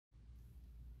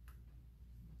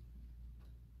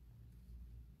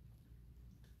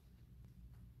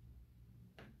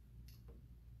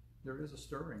there is a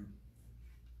stirring.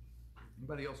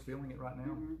 Anybody else feeling it right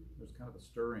now? Mm-hmm. There's kind of a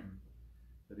stirring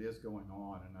that is going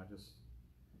on, and I just,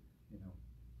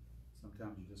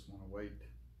 sometimes you just want to wait.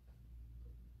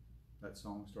 That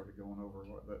song started going over,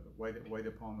 wait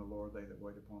upon the Lord, they that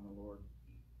wait upon the Lord.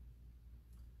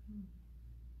 I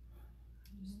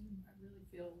really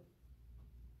feel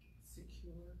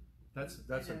secure. That's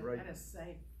a great, and a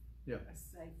safe, a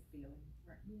safe feeling.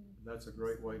 Right. That's a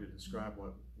great way to describe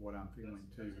what I'm feeling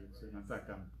too. In fact,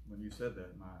 when you said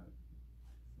that, my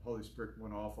Holy Spirit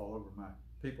went off all over my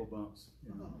people bumps. I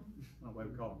don't know why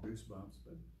we call them goosebumps,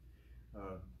 but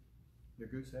the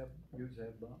goose have bumps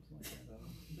like that.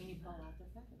 When you pull out the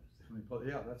feathers.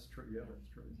 Yeah, that's true. Yeah, that's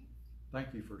true.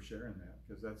 Thank you for sharing that,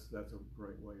 because that's a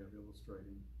great way of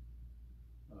illustrating.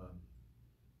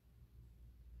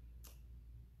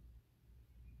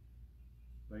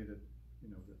 They that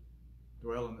that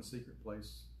dwell in the secret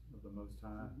place of the Most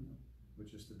High,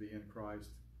 which is to be in Christ,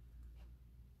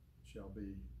 shall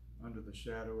be under the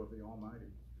shadow of the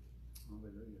Almighty.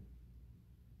 Hallelujah.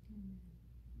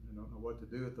 I don't know what to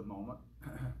do at the moment.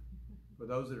 For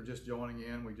those that are just joining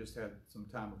in, we just had some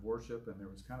time of worship, and there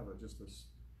was kind of just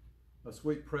a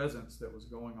sweet presence that was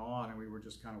going on, and we were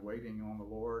just kind of waiting on the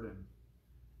Lord and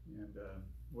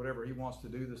whatever He wants to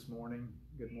do this morning.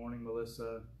 Good morning,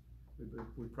 Melissa.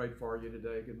 We prayed for you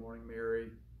today. Good morning,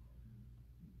 Mary.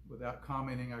 Without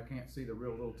commenting, I can't see the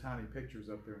real little tiny pictures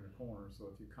up there in the corner, so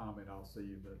if you comment, I'll see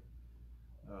you. But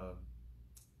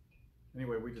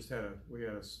anyway, we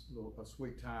had a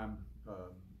sweet time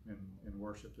in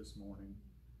worship this morning.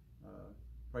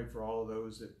 Prayed for all of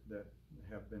those that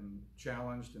have been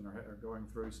challenged and are going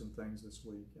through some things this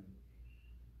week, and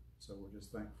so we're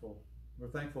just thankful. We're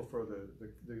thankful for the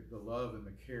love and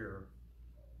the care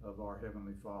of our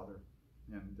Heavenly Father,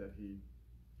 and that He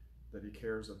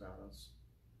cares about us.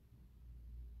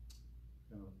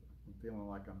 I'm feeling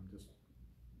like I'm just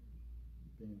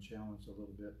being challenged a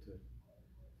little bit to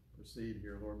proceed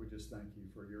here. Lord, we just thank you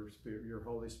for your Spirit, your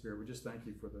Holy Spirit. We just thank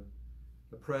you for the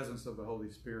presence of the Holy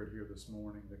Spirit here this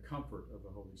morning, the comfort of the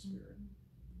Holy Spirit,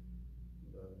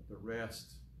 the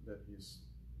rest that He's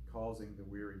causing the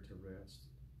weary to rest.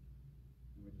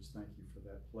 And we just thank you for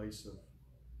that place of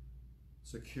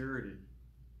security,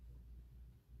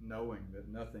 knowing that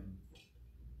nothing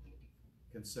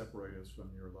can separate us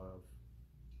from your love.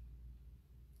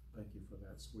 Thank you for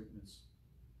that sweetness.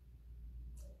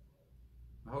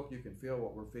 I hope you can feel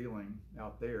what we're feeling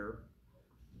out there,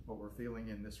 what we're feeling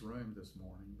in this room this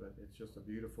morning, but it's just a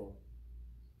beautiful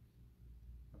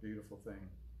thing.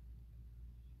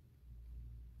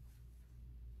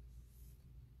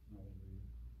 Hallelujah.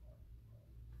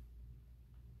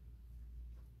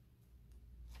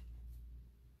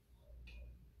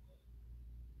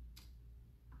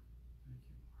 Thank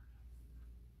you,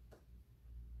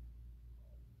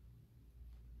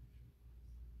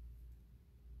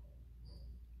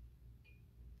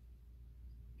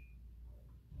 Lord.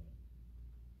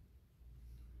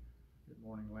 Good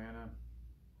morning, Lana.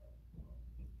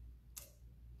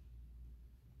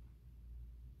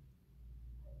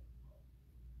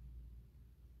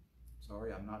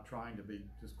 Sorry, I'm not trying to be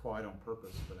just quiet on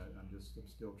purpose, but I'm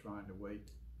still trying to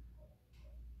wait.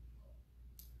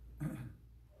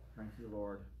 Thank you,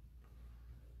 Lord.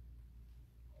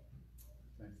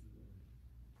 Thank you, Lord.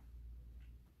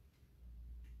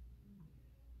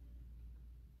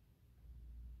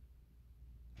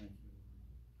 Thank you, Lord.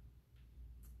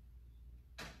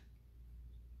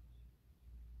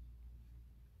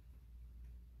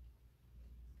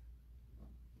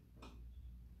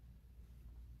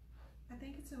 I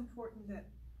think it's important that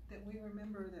we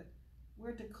remember that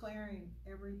we're declaring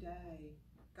every day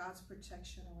God's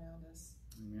protection around us.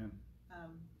 Amen.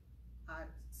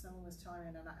 Someone was telling me,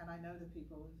 and I know the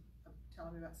people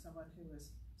telling me about someone who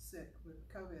was sick with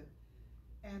COVID,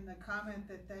 and the comment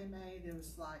that they made, it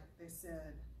was like, they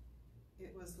said,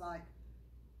 it was like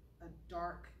a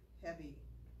dark, heavy.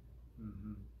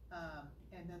 Mm-hmm.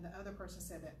 And then the other person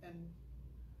said that, and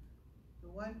the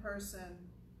one person,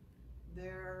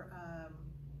 their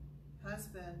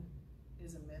husband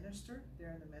is a minister,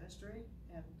 they're in the ministry,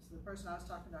 and so the person I was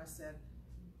talking to, I said,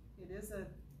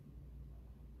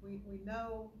 we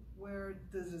know where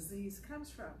the disease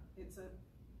comes from. It's the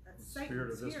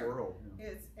spirit of this world.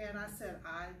 Yeah. And I said,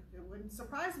 it wouldn't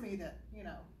surprise me that,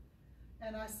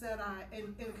 and I said,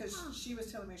 and because she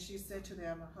was telling me, she said to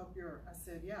them, I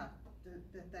said, yeah,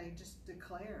 that they just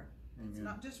declare. Amen. It's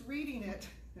not just reading it.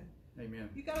 Amen.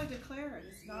 You got to declare it.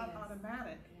 It's not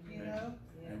automatic, Amen. Yes.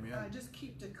 Amen. Just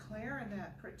keep declaring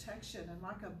that protection, and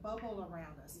like a bubble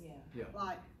around us. Yeah.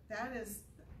 Like that is,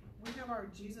 we have our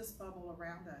Jesus bubble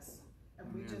around us, and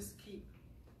Amen. we just keep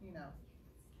you know,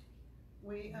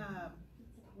 we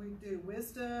do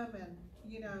wisdom and,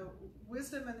 you know,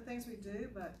 wisdom and the things we do,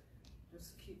 but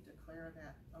just keep declaring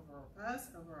that over us,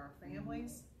 over our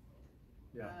families.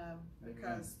 Yeah.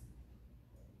 Because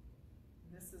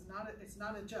this is not it's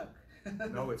not a joke.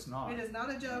 No, it's not. It is not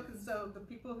a joke, and so the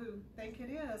people who think it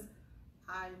is,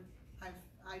 I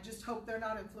just hope they're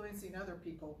not influencing other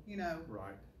people, you know.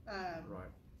 Right. Right.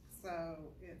 So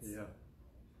it's. Yeah.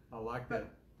 I like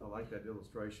that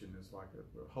illustration. It's like a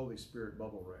Holy Spirit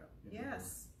bubble wrap.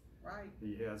 Yes. Right.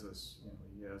 He has us,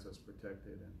 He has us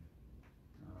protected, and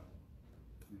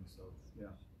so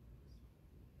yeah.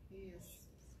 He is.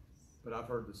 But I've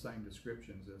heard the same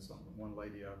descriptions as one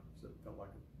lady. I felt like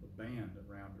a band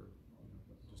around her,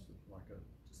 just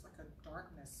like a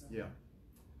darkness. Yeah.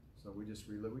 So we just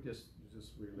release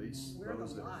We're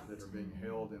those the that are being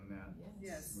held in that.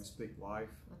 Yes. We speak life.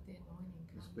 Let the anointing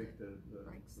come. We speak the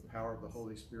power of the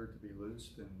Holy Spirit to be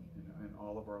loosed in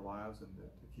all of our lives, and to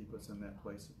keep us in that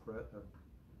place of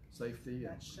safety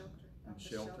That and shelter. and The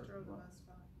shelter. of the Most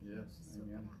High. Yes,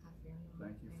 amen.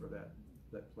 Thank you for that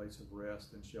place of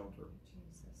rest and shelter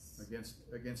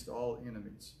against all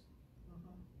enemies,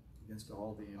 against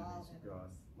all the enemies of God,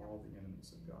 all the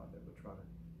enemies of God that would try to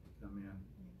come in.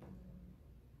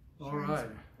 All right.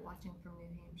 Watching from New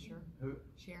Hampshire. Who?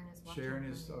 Sharon is watching. Sharon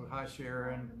is. Oh, hi,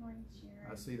 Sharon. Good morning,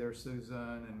 Sharon. I see there's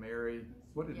Susan and Mary.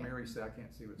 What did Mary say? I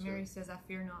can't see what it Mary says. says, "I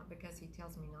fear not because He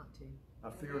tells me not to."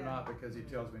 I fear not because He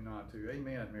tells me not to.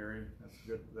 Amen, Mary. That's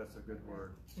good. That's a good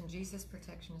word. And Jesus'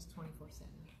 protection is 24/7.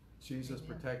 Jesus'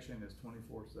 Amen. protection is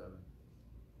 24/7.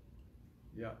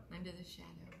 Yeah. Under the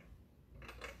shadow.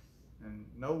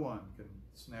 And no one can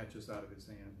snatch us out of His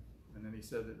hand. And then He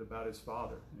said it about His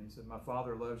Father. And He said, my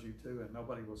Father loves you too, and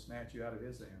nobody will snatch you out of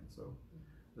His hand. So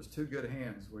there's two good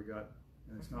hands we got,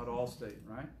 and it's not Allstate,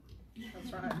 right?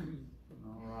 That's right.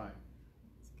 All right.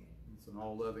 That's good. It's an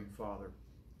all-loving Father.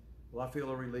 Well, I feel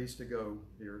a release to go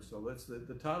here. So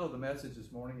the title of the message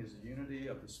this morning is Unity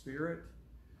of the Spirit.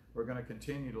 We're going to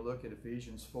continue to look at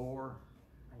Ephesians 4.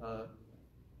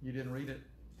 You didn't read it?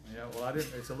 Yeah, well, I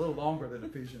didn't. It's a little longer than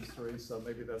Ephesians 3, so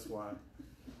maybe that's why.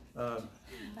 I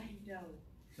know.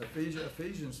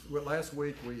 Ephesians. Well, last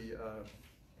week I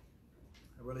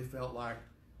really felt like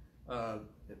the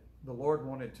Lord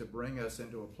wanted to bring us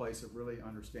into a place of really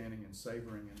understanding and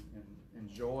savoring and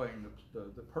enjoying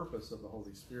the purpose of the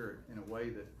Holy Spirit in a way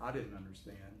that I didn't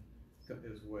understand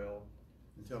as well,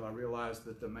 until I realized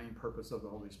that the main purpose of the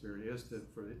Holy Spirit is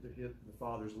for the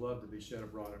Father's love to be shed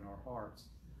abroad in our hearts.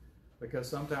 Because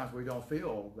sometimes we don't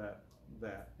feel that,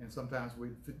 and sometimes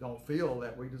we don't feel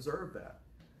that we deserve that,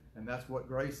 and that's what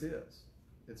grace is.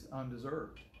 It's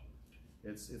undeserved.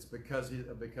 It's because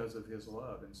of His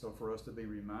love, and so for us to be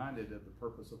reminded of the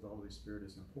purpose of the Holy Spirit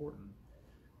is important,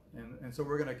 and so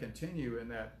we're going to continue in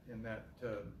that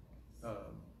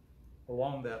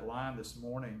along that line this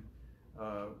morning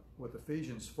with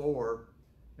Ephesians 4,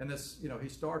 and this he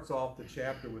starts off the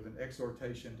chapter with an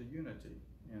exhortation to unity.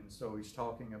 And so he's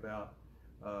talking about,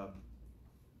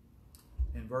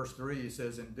 in verse 3, he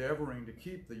says, endeavoring to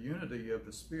keep the unity of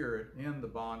the Spirit in the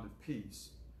bond of peace.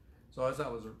 So as I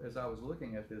was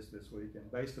looking at this week, and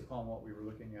based upon what we were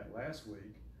looking at last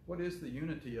week, what is the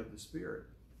unity of the Spirit?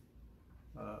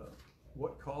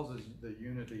 What causes the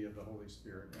unity of the Holy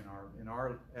Spirit in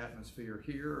our atmosphere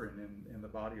here and in the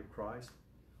body of Christ?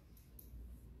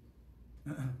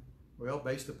 Well,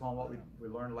 based upon what we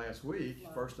learned last week,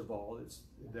 first of all, it's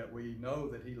that we know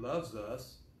that He loves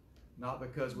us, not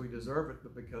because we deserve it,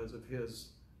 but because of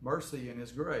His mercy and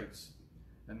His grace.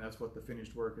 And that's what the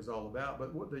finished work is all about.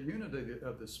 But what the unity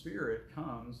of the Spirit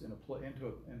comes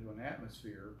into an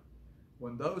atmosphere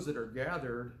when those that are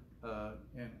gathered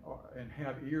and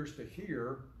have ears to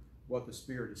hear what the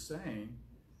Spirit is saying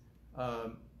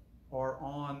are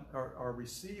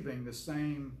receiving the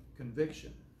same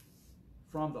conviction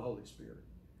from the Holy Spirit.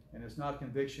 And it's not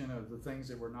conviction of the things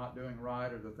that we're not doing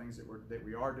right or the things that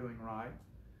we are doing right.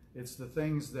 It's the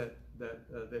things that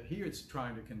He is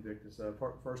trying to convict us of.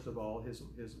 First of all,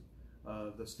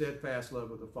 the steadfast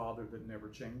love of the Father that never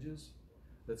changes,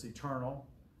 that's eternal,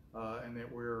 and that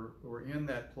we're in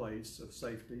that place of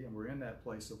safety and we're in that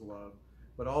place of love.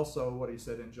 But also what He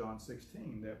said in John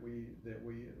 16, that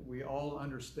we all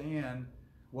understand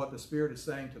what the Spirit is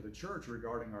saying to the church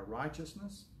regarding our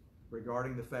righteousness,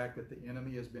 regarding the fact that the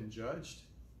enemy has been judged,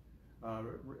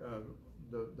 the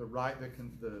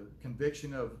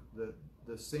conviction of the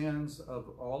sins of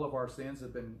all of our sins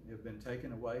have been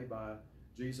taken away by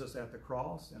Jesus at the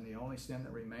cross, and the only sin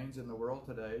that remains in the world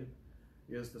today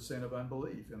is the sin of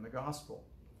unbelief in the gospel.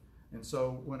 And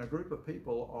so when a group of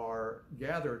people are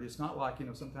gathered, it's not like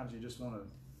sometimes you just want to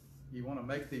you want to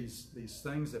make these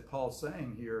things that Paul's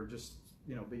saying here just,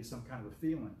 be some kind of a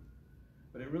feeling.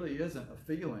 But it really isn't a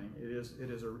feeling. It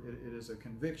is a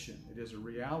conviction. It is a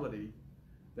reality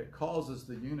that causes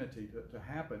the unity to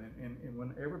happen. And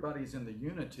when everybody's in the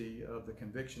unity of the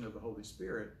conviction of the Holy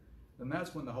Spirit, then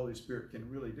that's when the Holy Spirit can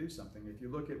really do something. If you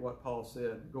look at what Paul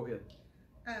said, go ahead.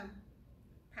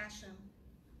 Passion.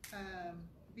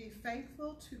 Be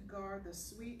faithful to guard the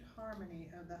sweet harmony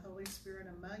of the Holy Spirit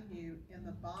among you in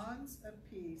the bonds of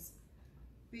peace,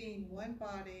 being one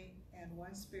body and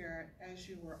one spirit, as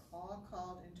you were all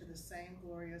called into the same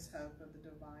glorious hope of the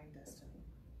divine destiny.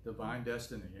 Divine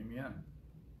destiny, amen.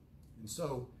 And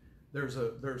so there's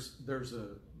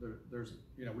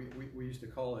we used to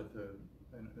call it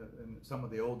in some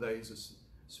of the old days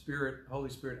Holy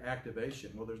Spirit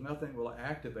activation. Well, there's nothing will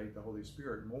activate the Holy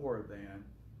Spirit more than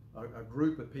a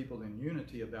group of people in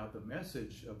unity about the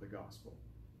message of the gospel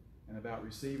and about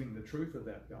receiving the truth of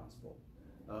that gospel,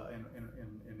 and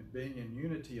being in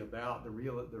unity about the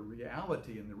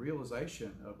reality and the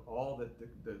realization of all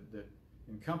that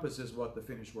encompasses what the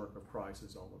finished work of Christ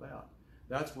is all about.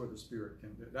 That's where the Spirit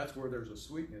can do. That's where there's a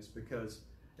sweetness, because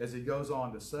as he goes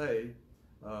on to say,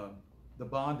 the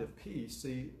bond of peace.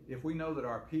 See, if we know that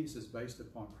our peace is based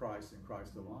upon Christ and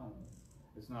Christ alone,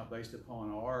 it's not based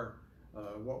upon our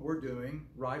what we're doing,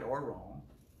 right or wrong,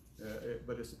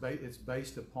 but it's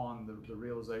based upon the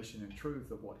realization and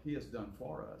truth of what He has done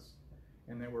for us,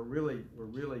 and that we're really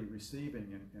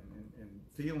receiving and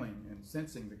feeling and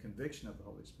sensing the conviction of the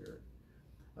Holy Spirit.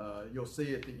 You'll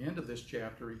see at the end of this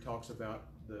chapter, he talks about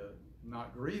the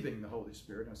not grieving the Holy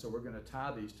Spirit, and so we're going to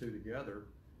tie these two together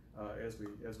as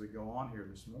we go on here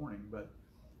this morning. But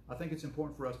I think it's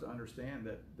important for us to understand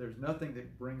that there's nothing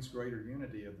that brings greater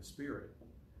unity of the Spirit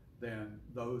than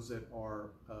those that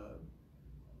are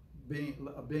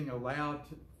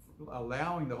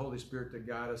allowing the Holy Spirit to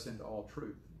guide us into all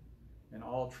truth. And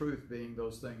all truth being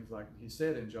those things like he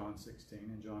said in John 16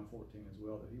 and John 14 as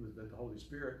well, that the Holy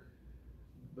Spirit,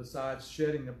 besides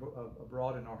shedding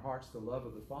abroad in our hearts the love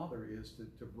of the Father, is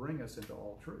to bring us into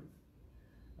all truth.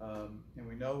 And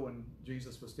we know when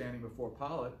Jesus was standing before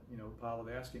Pilate,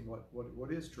 Pilate asked him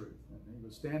what is truth, and he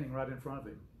was standing right in front of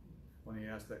him when he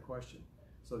asked that question.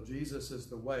 So Jesus is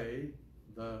the way,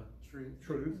 the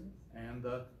truth, and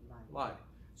the life.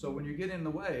 So when you get in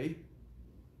the way,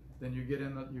 then you get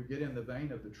in the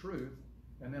vein of the truth,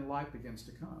 and then life begins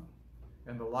to come.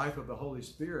 And the life of the Holy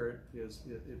Spirit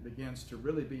it begins to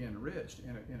really be enriched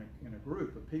in a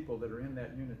group of people that are in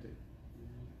that unity.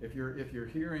 If you're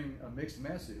hearing a mixed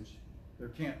message, there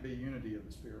can't be unity of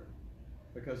the Spirit,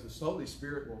 because the Holy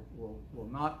Spirit will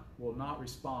not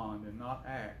respond and not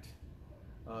act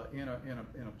in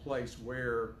a place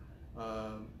where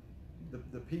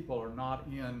the people are not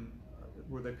in,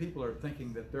 where the people are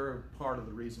thinking that they're part of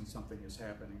the reason something is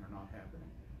happening or not happening.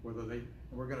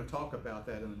 We're going to talk about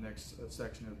that in the next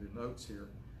section of the notes here.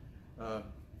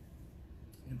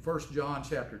 In 1 John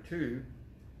chapter 2,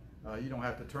 you don't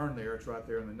have to turn there, it's right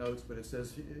there in the notes, but it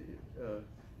says,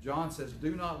 John says,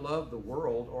 do not love the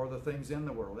world or the things in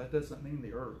the world. That doesn't mean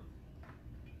the earth.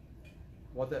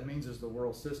 What that means is the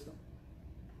world system.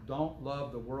 Don't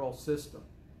love the world system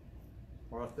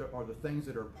or the things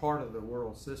that are part of the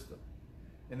world system.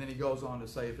 And then he goes on to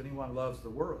say, if anyone loves the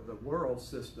world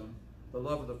system, the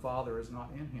love of the Father is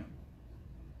not in him.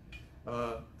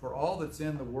 For all that's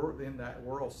in that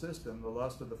world system, the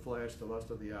lust of the flesh, the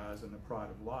lust of the eyes, and the pride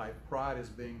of life, pride is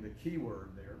being the key word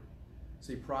there.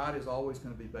 See, pride is always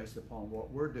going to be based upon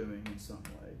what we're doing in some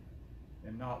way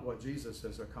and not what Jesus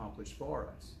has accomplished for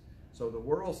us. So the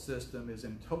world system is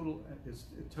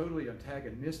totally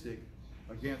antagonistic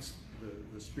against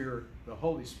the Spirit, the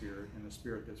Holy Spirit, and the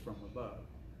Spirit that's from above.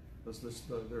 There's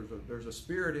a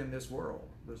spirit in this world.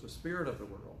 There's a spirit of the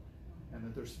world, and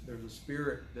that there's a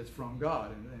spirit that's from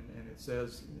God. And it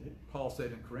says, Paul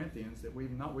said in Corinthians, that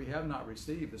we have not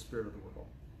received the spirit of the world,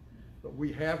 but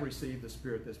we have received the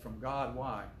Spirit that's from God.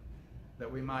 Why?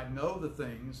 That we might know the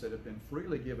things that have been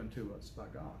freely given to us by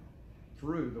God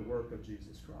through the work of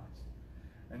Jesus Christ.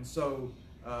 And so,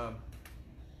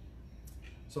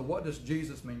 so what does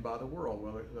Jesus mean by the world?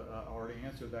 Well, I already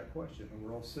answered that question. The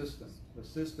world system, the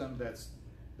system that's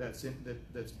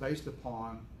based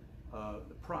upon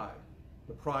the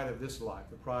pride of this life,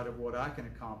 the pride of what I can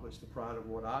accomplish, the pride of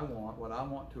what I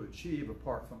want to achieve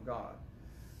apart from God.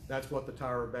 That's what the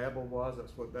Tower of Babel was.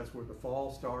 That's where the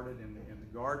fall started in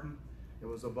the garden. It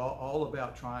was all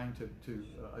about trying to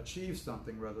achieve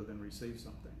something rather than receive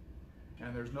something.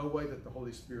 And there's no way that the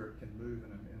Holy Spirit can move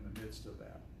in the midst of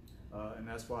that. And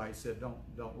that's why he said,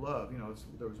 don't love.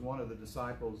 There was one of the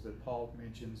disciples that Paul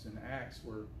mentions in Acts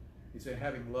where He said,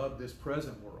 having loved this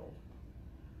present world,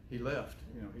 he left.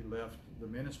 He left the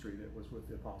ministry that was with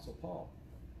the Apostle Paul.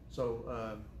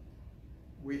 So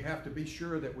we have to be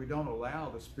sure that we don't allow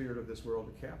the spirit of this world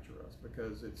to capture us,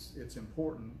 because it's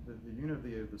important that the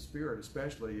unity of the Spirit,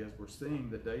 especially as we're seeing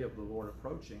the day of the Lord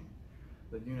approaching,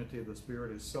 the unity of the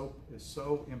Spirit is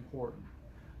so important.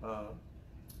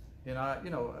 And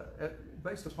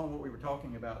based upon what we were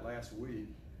talking about last week,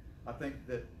 I think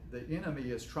that the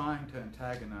enemy is trying to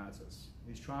antagonize us.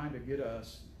 He's trying to get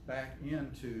us back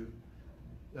into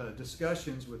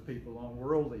discussions with people on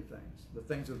worldly things, the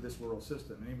things of this world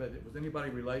system. Was anybody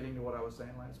relating to what I was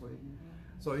saying last week?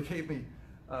 So he gave me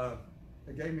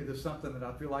this something that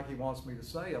I feel like he wants me to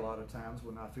say a lot of times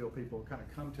when I feel people kind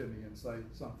of come to me and say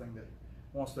something that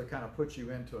wants to kind of put you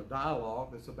into a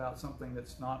dialogue that's about something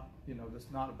that's not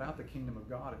about the kingdom of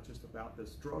God. It's just about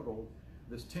this struggle,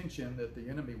 this tension that the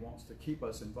enemy wants to keep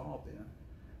us involved in.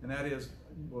 And that is,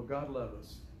 will God love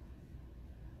us?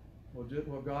 Will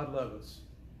God love us?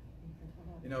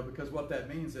 Because what that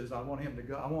means is I want him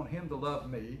to love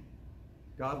me.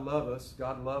 God love us.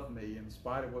 God love me in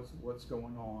spite of what's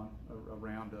going on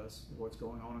around us, what's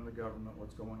going on in the government,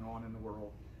 what's going on in the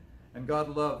world. And God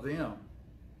love them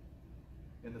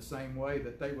in the same way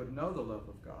that they would know the love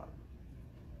of God.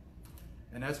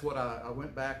 And that's what I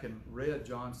went back and read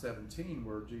John 17,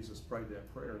 where Jesus prayed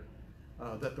that prayer,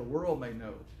 that the world may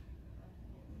know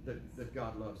that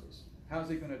God loves us. How's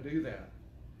he going to do that?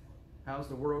 How's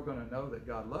the world going to know that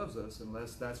God loves us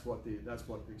unless that's what the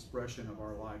expression of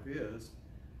our life is,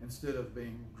 instead of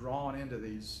being drawn into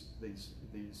these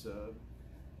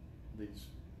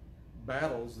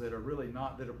battles that are really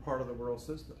not, that are part of the world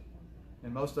system,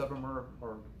 and most of them are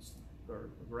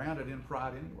grounded in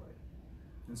pride anyway.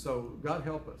 And so God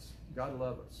help us, God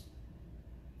love us,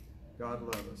 God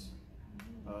love us,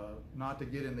 not to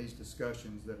get in these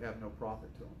discussions that have no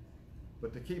profit to them,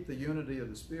 but to keep the unity of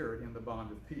the Spirit in the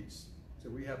bond of peace. So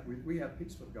we have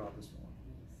peace with God this morning.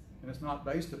 And it's not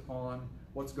based upon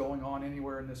what's going on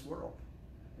anywhere in this world.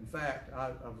 In fact, I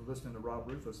was listening to Rob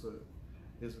Rufus.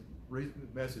 His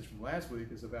message from last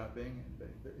week is about being,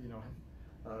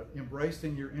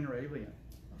 embracing your inner alien.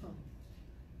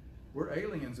 We're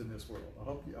aliens in this world.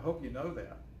 I hope you know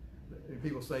that. And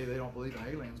people say they don't believe in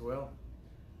aliens. Well,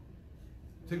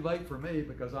 too late for me,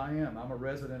 because I am. I'm a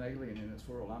resident alien in this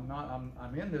world.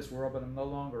 I'm in this world, but I'm no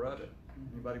longer of it.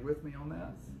 Anybody with me on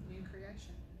that? New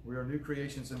creation. We are new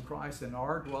creations in Christ, and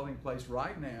our dwelling place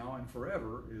right now and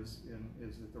forever is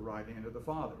at the right hand of the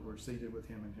Father. We're seated with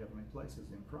him in heavenly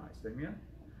places in Christ. Amen?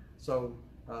 So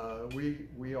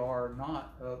we are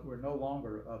not, we're no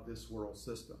longer of this world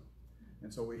system.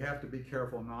 And so we have to be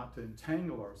careful not to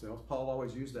entangle ourselves. Paul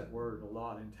always used that word a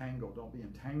lot, entangle. Don't be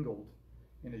entangled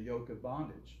in a yoke of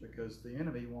bondage, because the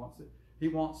enemy wants it. He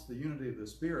wants the unity of the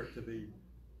Spirit to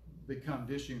become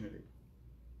disunity.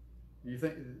 Do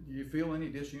you feel any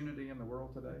disunity in the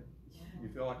world today? Yeah. You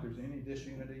feel like there's any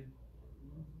disunity?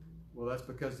 Well, that's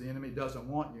because the enemy doesn't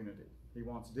want unity. He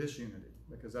wants disunity,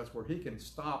 because that's where he can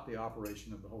stop the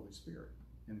operation of the Holy Spirit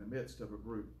in the midst of a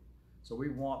group. So we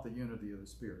want the unity of the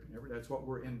Spirit. That's what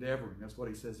we're endeavoring. That's what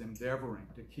he says, endeavoring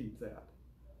to keep that.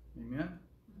 Amen?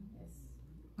 Yes.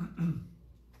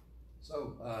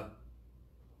 So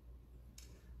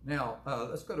now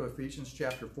let's go to Ephesians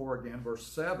chapter 4 again, verse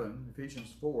 7.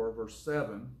 Ephesians 4, verse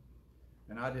 7.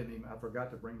 And I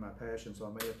forgot to bring my passion, so I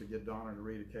may have to get Donna to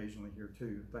read occasionally here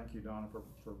too. Thank you, Donna,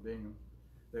 for being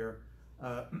there.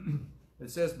 It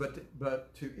says,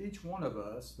 but to each one of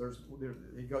us,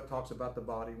 he talks about the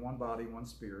body, one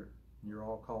spirit. You're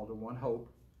all called to one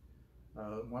hope,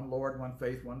 one Lord, one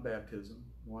faith, one baptism,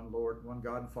 one Lord, one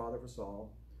God and Father of us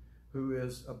all, who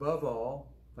is above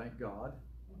all, thank God,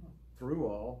 through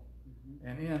all,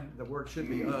 and in, the word should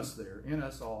be us there, in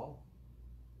us all.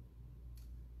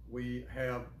 We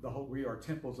are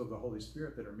temples of the Holy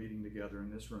Spirit that are meeting together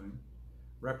in this room,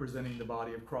 representing the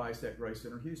body of Christ at Grace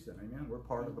Center Houston. Amen. We're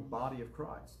part of the body of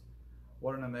Christ.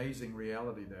 What an amazing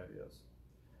reality that is.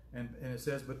 And it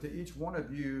says, but to each one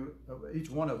of you, each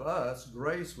one of us,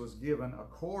 grace was given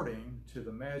according to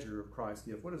the measure of Christ's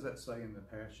gift. What does that say in the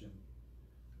Passion,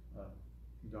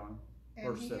 Don?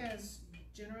 And he has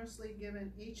generously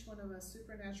given each one of us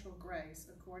supernatural grace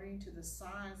according to the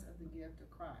size of the gift of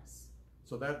Christ.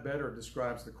 So that better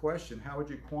describes the question, how would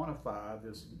you quantify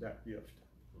that gift?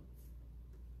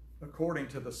 According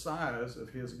to the size of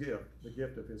his gift, the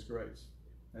gift of his grace.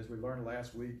 As we learned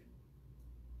last week,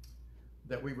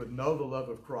 that we would know the love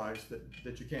of Christ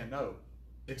that you can't know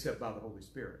except by the Holy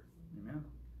Spirit. Amen.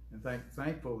 And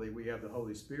thankfully we have the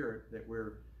Holy Spirit that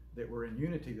we're in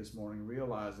unity this morning,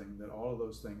 realizing that all of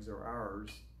those things are ours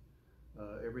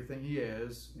everything he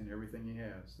is and everything he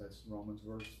has. That's Romans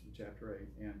chapter 8.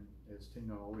 And as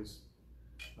Tina always,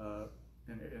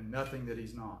 and nothing that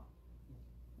he's not.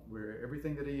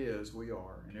 Everything that he is, we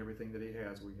are, and everything that he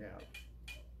has, we have.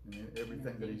 And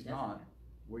everything that he's not,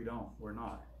 we don't. We're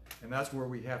not. And that's where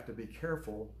we have to be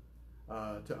careful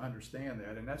to understand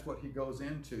that. And that's what he goes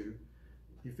into.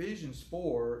 Ephesians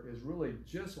 4 is really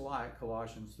just like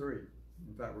Colossians 3.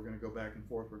 In fact, we're going to go back and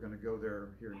forth. We're going to go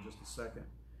there here in just a second.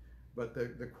 But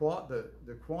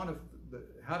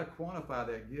how to quantify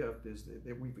that gift is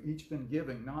that we've each been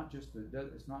giving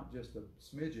it's not just a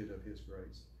smidget of his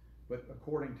grace, but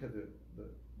according to the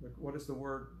what is the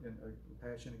word in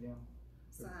Passion again?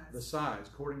 Size. The size,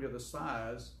 according to the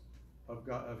size of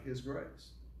God, of his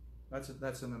grace.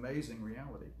 That's an amazing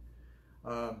reality.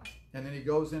 And then he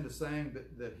goes into saying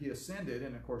that he ascended,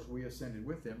 and of course we ascended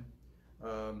with him.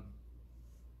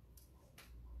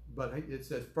 But it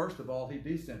says, first of all, he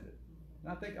descended.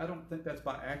 And I don't think that's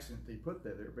by accident he put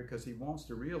that there, because he wants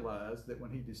to realize that when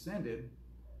he descended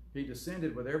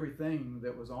with everything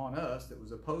that was on us, that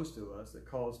was opposed to us, that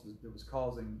was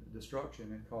causing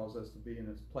destruction and caused us to be in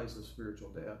a place of spiritual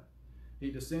death. He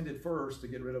descended first to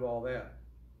get rid of all that,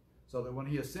 so that when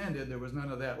he ascended, there was none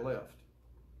of that left.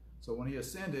 So when he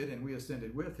ascended and we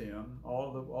ascended with him,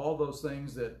 all those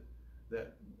things that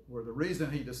were the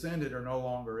reason he descended are no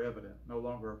longer evident, no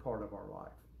longer a part of our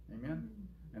life. Amen?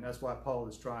 And that's why Paul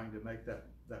is trying to make that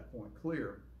point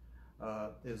clear,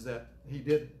 is that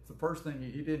the first thing,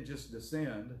 he didn't just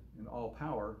descend in all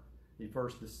power. He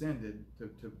first descended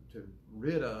to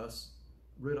rid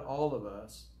all of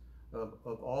us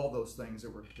of all those things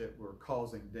that were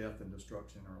causing death and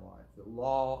destruction in our life. The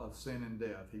law of sin and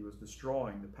death. He was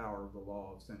destroying the power of the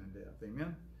law of sin and death.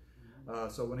 Amen?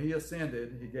 So when he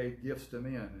ascended, he gave gifts to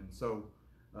men. And so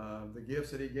the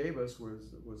gifts that he gave us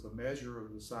was a measure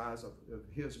of the size of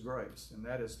his grace. And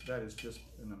that is just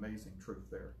an amazing truth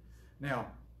there.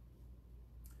 Now,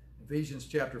 Ephesians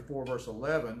chapter 4, verse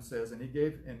 11 says, and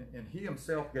he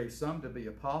himself gave some to be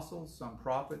apostles, some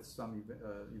prophets, some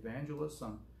evangelists,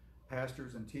 some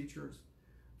pastors and teachers,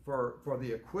 for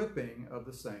the equipping of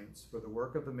the saints, for the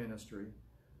work of the ministry,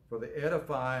 for the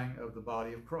edifying of the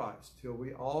body of Christ, till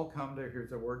we all come to, here's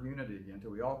the word unity again,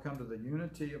 till we all come to the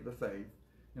unity of the faith.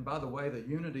 And by the way, the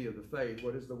unity of the faith,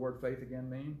 what does the word faith again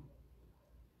mean?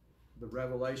 The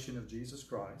revelation of Jesus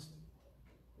Christ.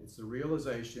 It's the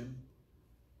realization.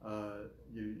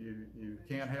 You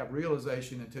can't have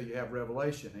realization until you have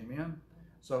revelation. Amen?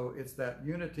 So it's that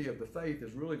unity of the faith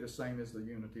is really the same as the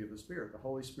unity of the Spirit. The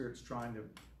Holy Spirit's trying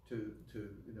to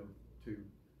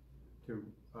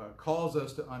cause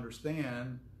us to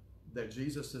understand that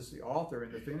Jesus is the author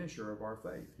and the finisher of our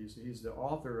faith. He's the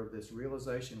author of this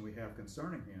realization we have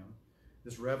concerning him,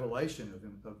 this revelation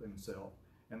of himself,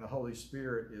 and the Holy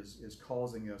Spirit is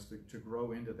causing us to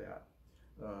grow into that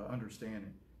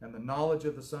understanding. And the knowledge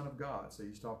of the Son of God. So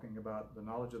he's talking about the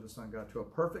knowledge of the Son of God, to a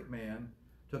perfect man,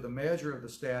 to the measure of the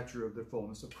stature of the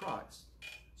fullness of Christ.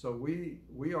 So we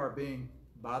are being,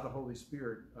 by the Holy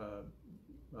Spirit,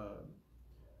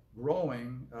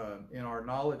 growing in our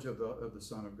knowledge of the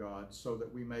Son of God, so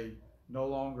that we may no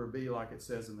longer be, like it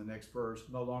says in the next verse,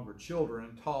 no longer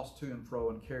children, tossed to and fro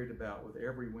and carried about with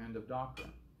every wind of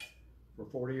doctrine. For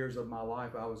 40 years of my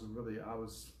life, I was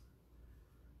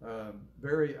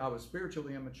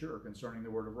spiritually immature concerning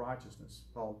the word of righteousness.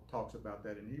 Paul talks about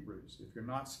that in Hebrews. If you're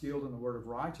not skilled in the word of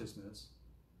righteousness,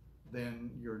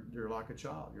 then you're like a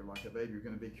child. You're like a baby. You're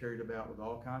going to be carried about with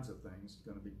all kinds of things.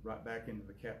 Going to be right back into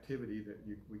the captivity that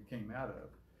we came out of.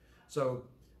 So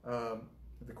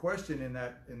the question in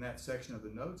that section of the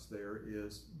notes there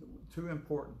is two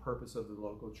important purposes of the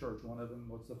local church. One of them,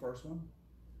 what's the first one?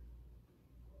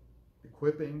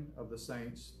 Equipping of the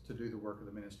saints to do the work of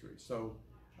the ministry. So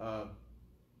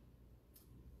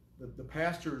the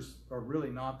pastors are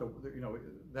really not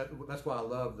that's why I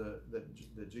love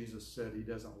that Jesus said he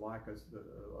doesn't like a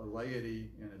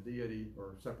laity and a deity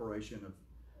or separation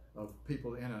of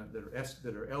people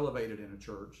that are elevated in a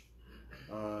church,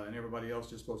 and everybody else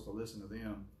just supposed to listen to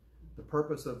them. The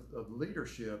purpose of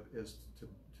leadership is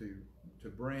to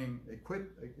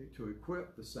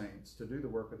equip the saints to do the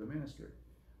work of the ministry.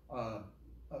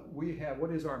 We have,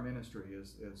 what is our ministry?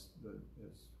 Is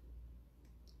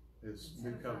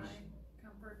New Covenant.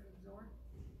 Comfort, exhort,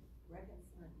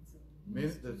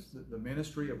 The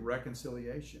ministry of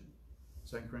reconciliation.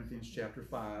 2 Corinthians chapter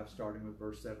 5, starting with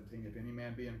verse 17. If any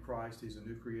man be in Christ, he's a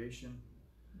new creation.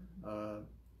 And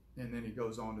then he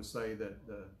goes on to say that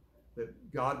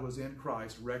God was in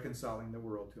Christ reconciling the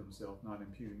world to himself, not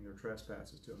imputing their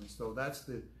trespasses to him. And so that's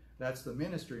the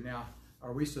ministry. Now,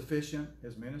 are we sufficient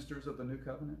as ministers of the new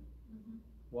covenant? Mm-hmm.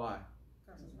 Why?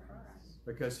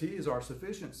 Because He is our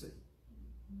sufficiency.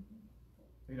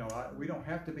 You know, we don't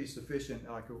have to be sufficient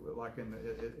like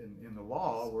in the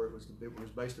law, where it was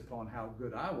based upon how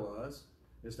good I was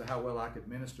as to how well I could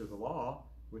minister the law,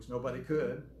 which nobody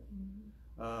could.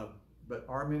 But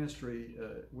our ministry,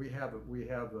 we have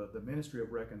the ministry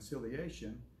of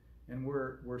reconciliation, and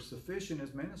we're sufficient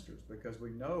as ministers because we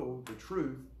know the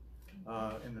truth,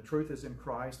 and the truth is in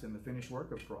Christ and the finished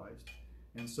work of Christ.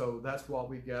 And so that's why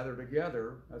we gather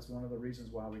together. That's one of the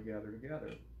reasons why we gather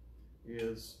together,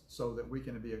 is so that we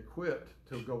can be equipped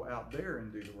to go out there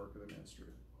and do the work of the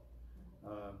ministry.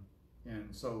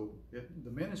 And so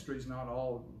the ministry is not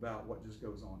all about what just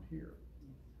goes on here.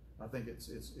 I think it's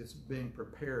being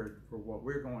prepared for what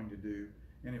we're going to do.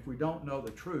 And if we don't know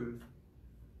the truth,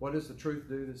 what does the truth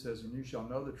do that says, and you shall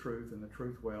know the truth, and the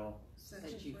truth will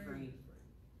Set you free.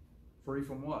 Free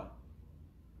from what?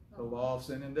 The law of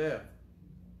sin and death.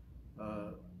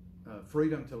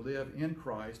 Freedom to live in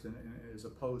Christ, and as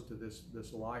opposed to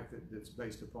this life that's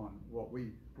based upon what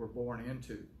we were born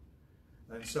into.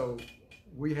 And so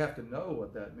we have to know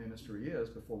what that ministry is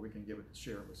before we can give it to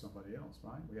share it with somebody else,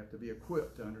 right? We have to be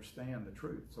equipped to understand the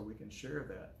truth so we can share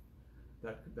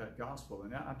that gospel.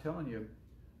 And I'm telling you,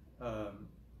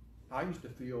 I used to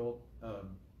feel a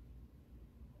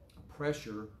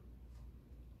pressure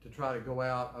to try to go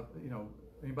out. You know,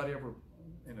 anybody ever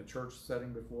in a church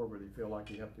setting before where you feel like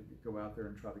you have to go out there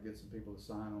and try to get some people to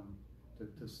sign on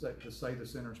to say the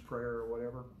sinner's prayer or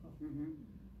whatever? Mm-hmm.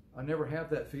 I never have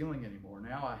that feeling anymore.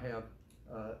 Now I have,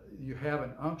 you have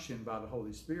an unction by the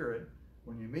Holy Spirit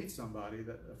when you meet somebody,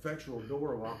 that effectual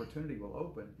door of opportunity will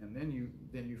open, and then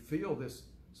you feel this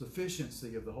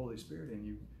sufficiency of the Holy Spirit in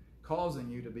you, causing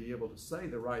you to be able to say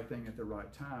the right thing at the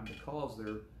right time, to cause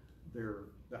the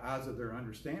eyes of their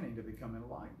understanding to become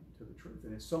enlightened to the truth.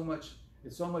 And it's so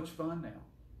much fun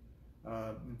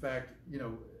now. In fact, you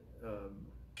know,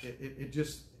 it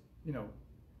just, you know,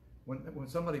 when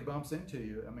somebody bumps into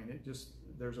you, I mean,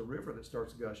 there's a river that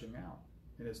starts gushing out,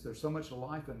 and there's so much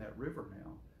life in that river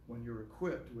now when you're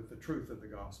equipped with the truth of the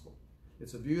gospel.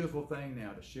 It's a beautiful thing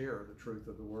now to share the truth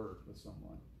of the word with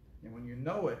someone, and when you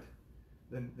know it,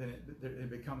 then it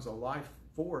becomes a life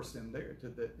force in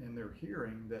their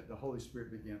hearing, that the Holy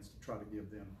Spirit begins to try to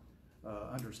give them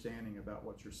understanding about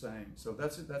what you're saying. So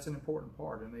that's an important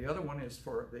part. And the other one is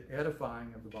for the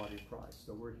edifying of the body of Christ.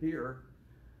 So we're here.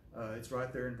 It's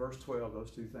right there in verse 12.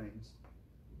 Those two things.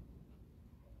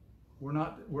 We're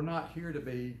not here to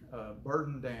be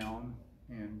burdened down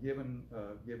and given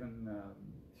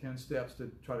 10 steps to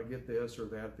try to get this or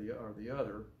that or the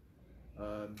other.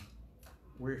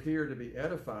 We're here to be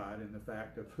edified in the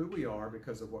fact of who we are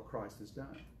because of what Christ has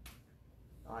done.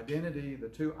 Identity, the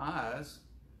two eyes,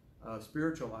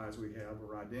 spiritual eyes we have,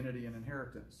 are identity and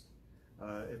inheritance.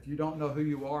 If you don't know who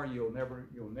you are, you'll never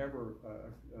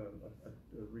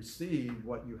receive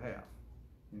what you have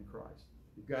in Christ.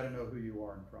 You've got to know who you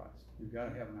are in Christ. You've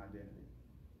got to have an identity.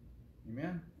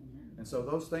 Amen? Mm-hmm. And so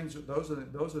those are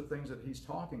the things that he's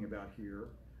talking about here.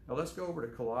 Now let's go over to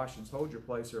Colossians. Hold your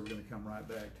place there. We're going to come right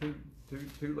back.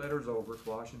 Two letters over,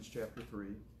 Colossians chapter 3.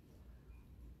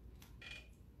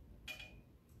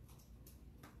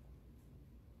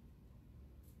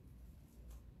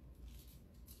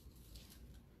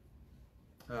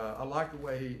 I like the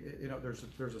way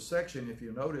there's a section, if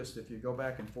you notice, if you go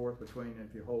back and forth between,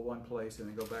 if you hold one place and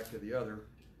then go back to the other,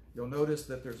 you'll notice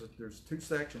that there's two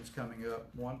sections coming up.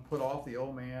 One, put off the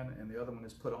old man, and the other one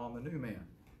is put on the new man.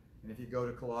 And if you go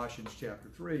to Colossians chapter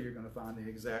 3, you're going to find the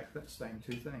exact same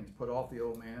two things. Put off the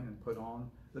old man and put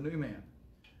on the new man.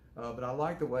 But I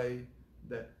like the way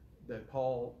that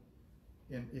Paul,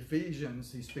 in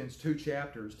Ephesians, he spends 2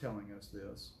 chapters telling us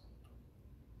this,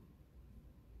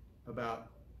 about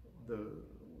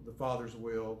the Father's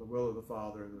will, the will of the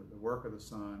Father, the work of the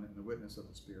Son, and the witness of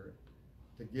the Spirit,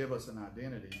 to give us an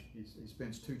identity. He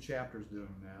spends 2 chapters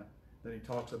doing that. Then he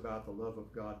talks about the love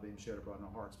of God being shed abroad in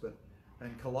our hearts. But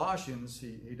in Colossians,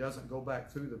 he doesn't go back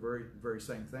through the very, very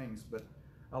same things. But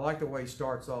I like the way he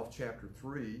starts off chapter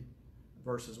 3,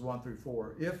 verses 1 through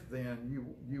 4. If then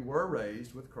you were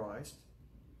raised with Christ.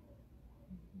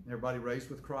 Everybody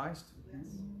raised with Christ?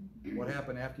 Yes. What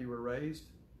happened after you were raised?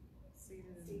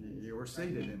 You were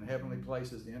seated in heavenly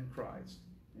places in Christ.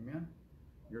 Amen?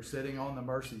 You're sitting on the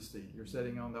mercy seat. You're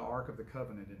sitting on the Ark of the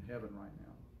Covenant in heaven right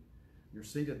now. You're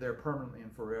seated there permanently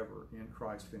and forever in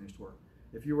Christ's finished work.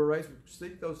 If you were raised,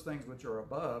 seek those things which are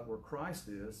above, where Christ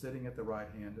is, sitting at the right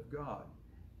hand of God.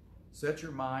 Set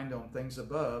your mind on things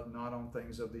above, not on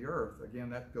things of the earth. Again,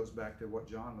 that goes back to what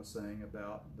John was saying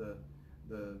about the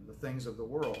things of the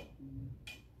world.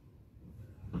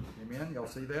 Amen? Y'all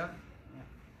see that?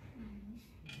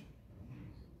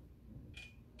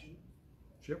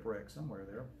 shipwreck somewhere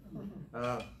there.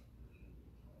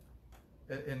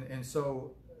 And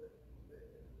so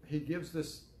he gives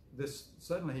this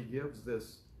suddenly he gives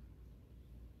this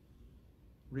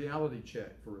reality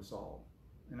check for us all.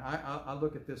 And I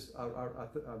look at this,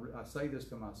 I say this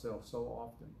to myself so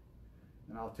often,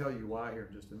 and I'll tell you why here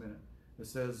in just a minute. It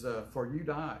says, for you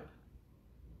died.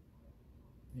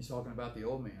 He's talking about the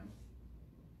old man.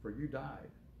 For you died.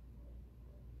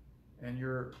 And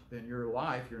your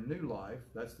life, your new life,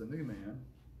 that's the new man,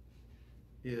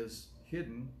 is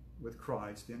hidden with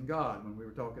Christ in God. When we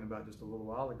were talking about just a little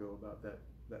while ago about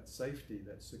that safety,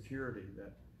 that security,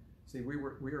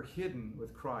 we are hidden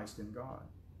with Christ in God.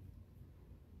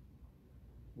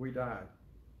 We died.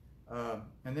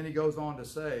 And then he goes on to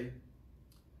say,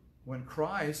 when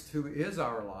Christ, who is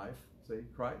our life, see,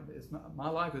 Christ, my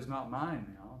life is not mine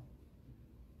now.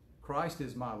 Christ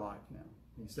is my life now.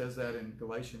 He says that in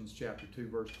Galatians chapter 2,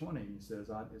 verse 20. He says,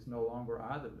 it's no longer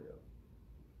I that live,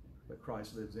 but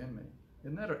Christ lives in me.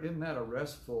 Isn't that a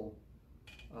restful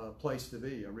place to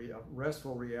be, a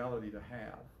restful reality to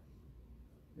have?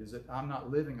 Is that I'm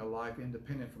not living a life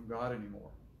independent from God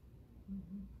anymore.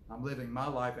 Mm-hmm. I'm living my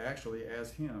life actually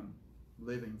as Him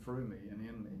living through me and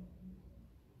in me.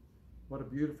 What a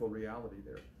beautiful reality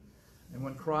there. And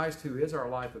when Christ, who is our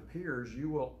life, appears,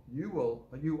 you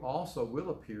also will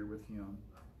appear with Him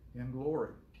in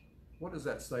glory. What does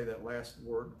that say, that last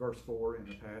word, verse 4 in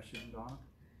the Passion, Donna?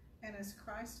 And as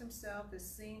Christ himself is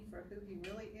seen for who he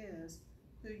really is,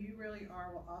 who you really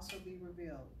are will also be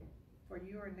revealed. For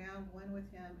you are now one with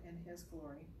him in his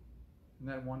glory.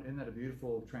 Isn't that a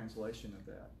beautiful translation of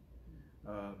that?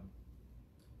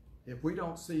 If we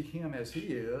don't see him as he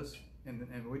is,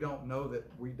 and we don't know that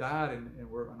we died and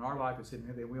our life is hidden,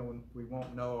 then we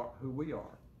won't know who we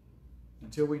are.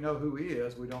 Until we know who he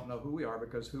is, we don't know who we are,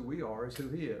 because who we are is who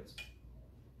he is.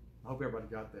 I hope everybody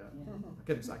got that.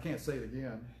 I can't say it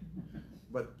again,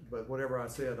 but whatever I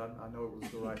said, I know it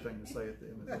was the right thing to say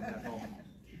in that moment.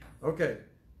 Okay.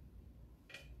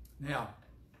 Now,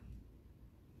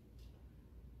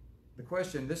 the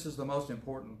question, this is the most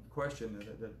important question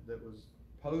that was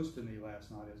posed to me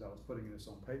last night as I was putting this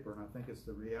on paper, and I think it's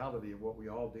the reality of what we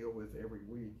all deal with every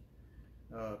week.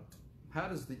 How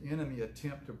does the enemy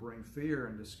attempt to bring fear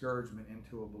and discouragement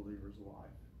into a believer's life?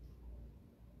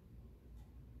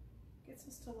 Gets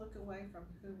us to look away from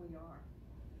who we are.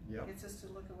 Yep. Gets us to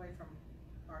look away from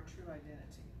our true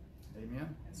identity.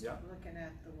 Amen. And start looking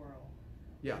at the world.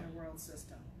 Yeah. And the world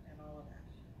system and all of that.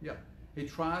 Yeah. He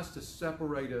tries to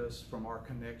separate us from our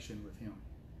connection with him,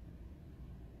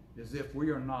 as if we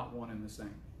are not one and the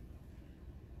same.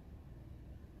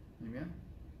 Amen.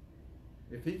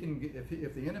 If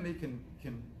the enemy can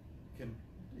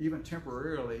even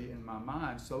temporarily in my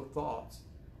mind sow thoughts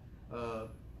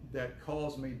that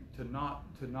cause me to not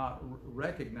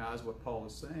recognize what Paul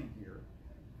is saying here,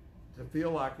 to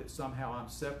feel like that somehow I'm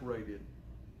separated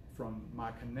from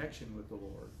my connection with the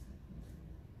Lord,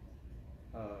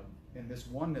 and this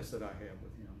oneness that I have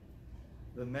with him,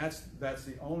 then that's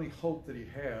the only hope that he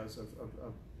has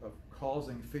of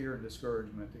causing fear and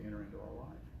discouragement to enter into our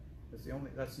life.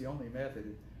 That's the only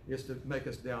method, is to make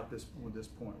us doubt this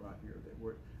point right here,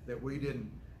 that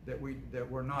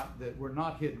we're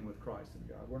not hidden with Christ in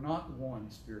God. We're not one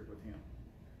spirit with him.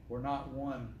 We're not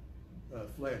one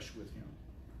flesh with him.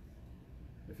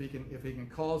 If he can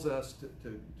cause us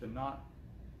to not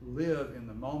live in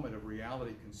the moment of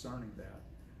reality concerning that,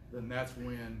 then that's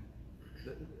when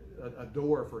a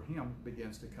door for him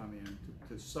begins to come in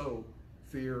to sow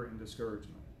fear and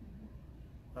discouragement.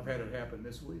 I've had it happen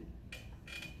this week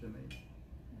to me.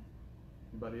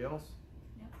 Anybody else?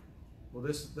 Yeah. Well,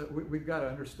 we've got to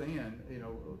understand.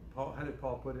 Paul. How did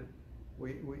Paul put it?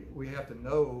 We have to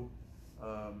know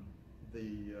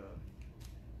the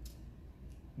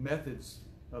methods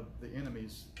of the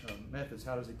enemy's methods.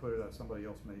 How does he put it? Somebody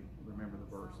else may remember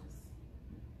the verse.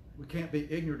 We can't be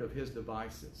ignorant of his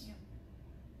devices. Yeah.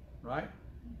 Right?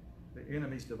 The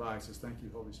enemy's devices. Thank you,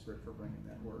 Holy Spirit, for bringing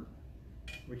that word.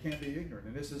 We can't be ignorant,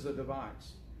 and this is a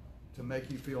device to make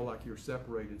you feel like you're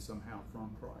separated somehow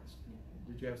from Christ.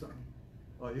 Did you have something?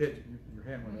 Oh, you had your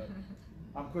hand went up.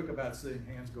 I'm quick about seeing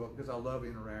hands go up because I love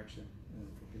interaction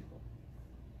for people.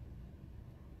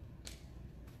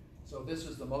 So this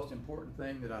is the most important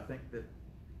thing that I think that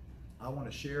I want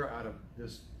to share out of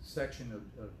this section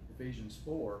of Ephesians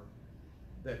 4,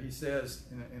 that he says,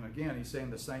 and again, he's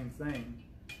saying the same thing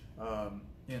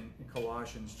in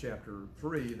Colossians chapter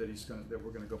 3 that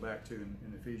we're going to go back to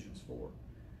in Ephesians 4.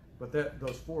 But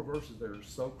those 4 verses there are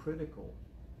so critical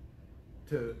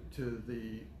to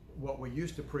what we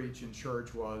used to preach in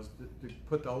church, was to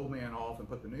put the old man off and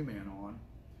put the new man on,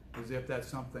 as if that's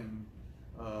something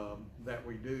that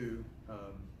we do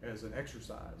as an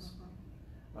exercise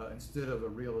instead of a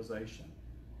realization.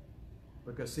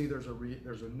 Because see, there's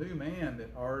a new man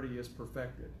that already is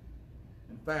perfected.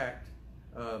 In fact,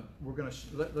 we're going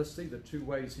to let's see the two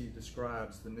ways he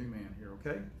describes the new man here.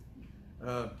 Okay.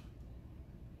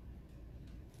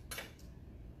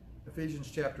 Ephesians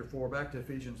chapter 4. Back to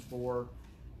Ephesians 4,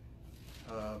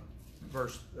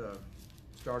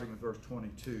 starting with verse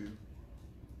 22.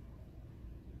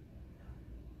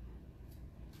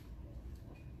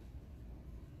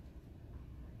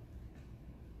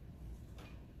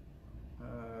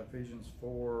 Ephesians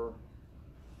 4.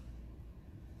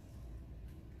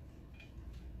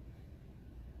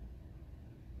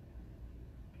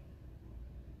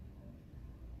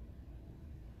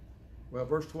 Well,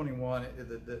 verse 21,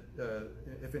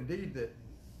 if indeed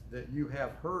that you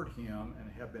have heard him and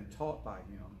have been taught by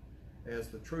him, as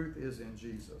the truth is in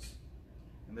Jesus,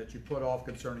 and that you put off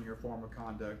concerning your former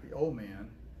conduct the old man,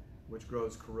 which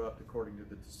grows corrupt according to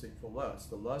the deceitful lust.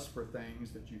 The lust for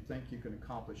things that you think you can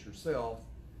accomplish yourself,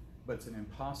 but it's an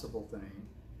impossible thing.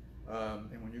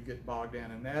 And when you get bogged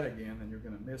down in that again, then you're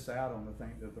going to miss out on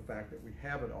the fact that we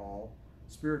have it all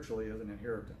spiritually as an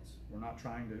inheritance. We're not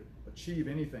trying to achieve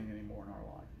anything anymore in our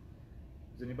life.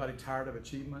 Is anybody tired of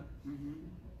achievement?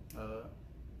 I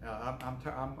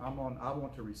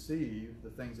want to receive the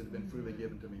things that have been freely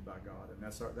given to me by God, and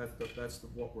that's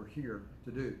what we're here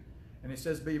to do. And he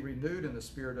says, "Be renewed in the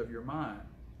spirit of your mind,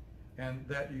 and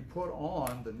that you put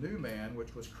on the new man,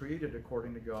 which was created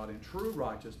according to God in true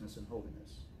righteousness and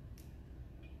holiness."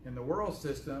 In the world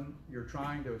system, you're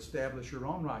trying to establish your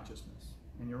own righteousness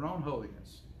and your own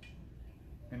holiness,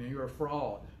 and you're a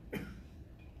fraud.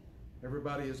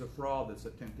 Everybody is a fraud that's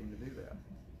attempting to do that.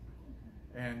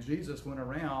 And Jesus went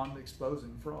around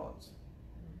exposing frauds.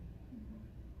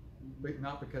 But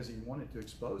not because he wanted to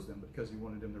expose them, but because he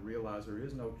wanted them to realize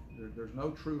there's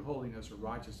no true holiness or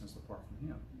righteousness apart from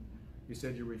him. He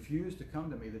said, "You refuse to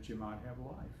come to me that you might have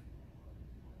life."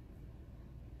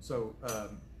 So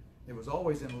it was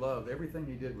always in love. Everything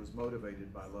he did was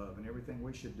motivated by love, and everything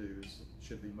we should do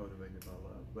should be motivated by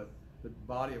love. But the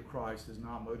body of Christ is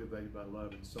not motivated by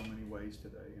love in so many ways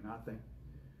today. And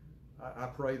I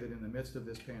pray that in the midst of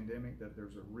this pandemic that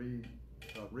there's a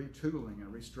retooling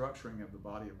and restructuring of the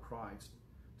body of Christ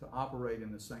to operate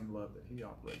in the same love that he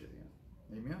operated in.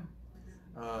 Amen?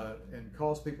 And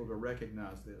cause people to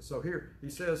recognize this. So here he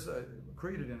says,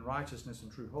 created in righteousness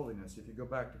and true holiness. If you go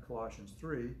back to Colossians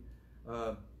 3,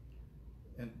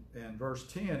 and verse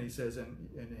 10, he says,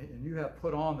 and you have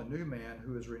put on the new man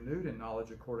who is renewed in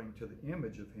knowledge according to the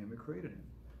image of him who created him.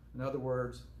 In other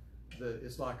words,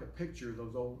 it's like a picture,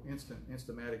 those old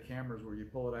Instamatic cameras where you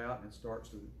pull it out and it starts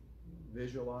to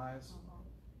visualize.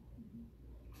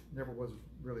 Never was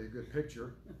really a good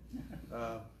picture,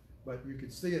 but you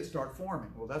could see it start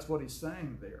forming. Well, that's what he's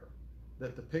saying there,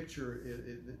 that the picture,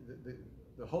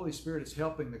 the Holy Spirit is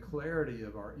helping the clarity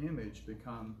of our image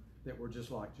become that we're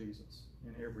just like Jesus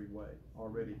in every way,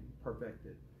 already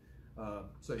perfected.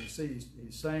 So you see,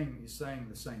 he's saying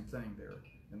the same thing there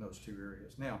in those two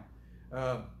areas. Now,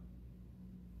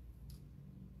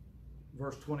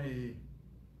 verse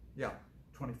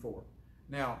 24.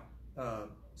 Now,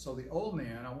 so the old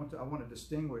man, I want to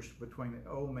distinguish between the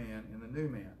old man and the new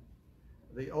man.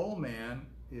 The old man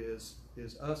is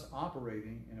us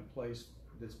operating in a place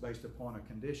that's based upon a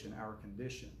condition, our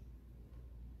condition.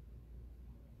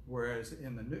 Whereas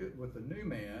with the new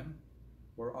man,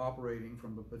 we're operating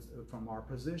from our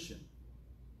position.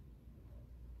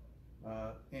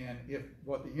 And if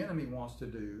what the enemy wants to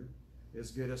do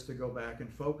is get us to go back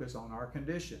and focus on our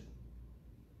condition,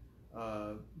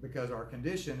 because our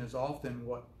condition is often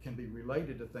what can be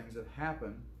related to things that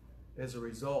happen as a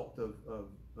result of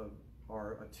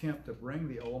our attempt to bring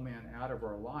the old man out of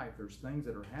our life. There's things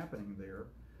that are happening there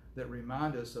that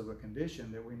remind us of a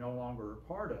condition that we no longer are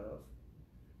part of,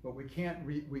 but we can't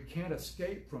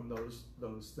escape from those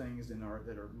things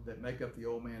that make up the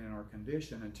old man in our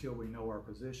condition until we know our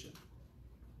position.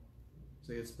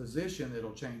 See, it's position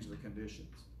that'll change the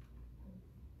conditions.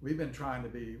 We've been trying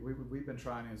as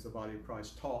the body of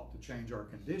Christ taught to change our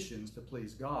conditions to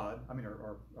please God. I mean,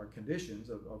 our conditions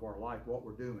of our life, what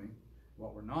we're doing,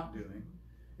 what we're not doing,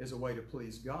 is a way to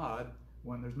please God,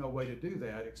 when there's no way to do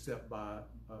that except by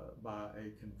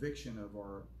a conviction of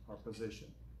our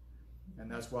position. And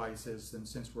that's why he says, and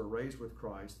since we're raised with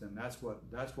Christ, then that's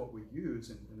what we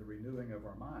use in the renewing of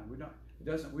our mind. We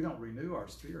don't renew our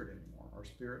spirit anymore. Our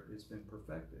spirit has been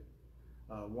perfected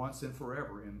once and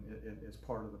forever as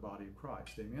part of the body of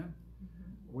Christ. Amen.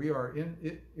 Mm-hmm. We are in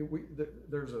it.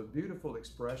 There's a beautiful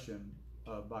expression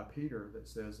by Peter that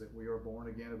says that we are born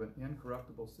again of an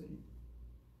incorruptible seed.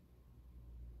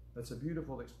 That's a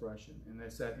beautiful expression. And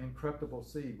it's that incorruptible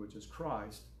seed, which is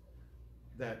Christ,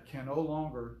 that can no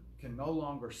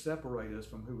longer separate us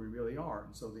from who we really are.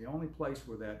 And so the only place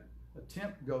where that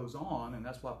attempt goes on, and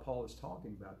that's why Paul is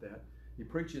talking about that. He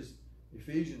preaches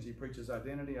Ephesians, he preaches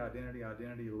identity, identity,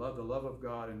 identity, love, the love of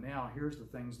God. And now here's the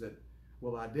things that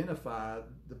will identify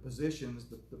the positions,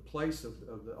 the place of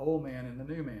the old man and the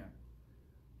new man.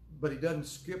 But he doesn't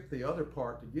skip the other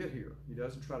part to get here. He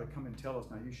doesn't try to come and tell us,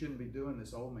 now you shouldn't be doing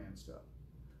this old man stuff,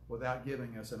 without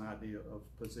giving us an idea of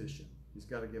position. He's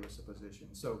got to give us a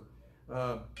position. So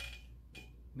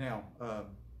now,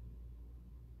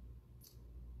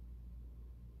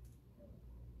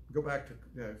 go back to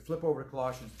flip over to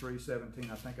Colossians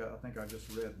 3:17. I think I just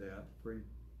read that.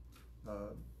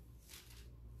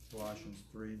 Colossians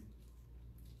 3.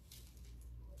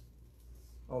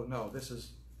 Oh no, this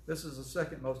is the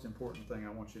second most important thing I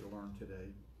want you to learn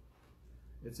today.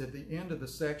 It's at the end of the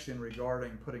section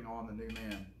regarding putting on the new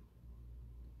man.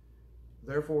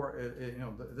 Therefore,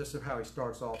 this is how he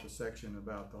starts off the section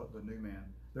about the new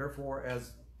man. Therefore,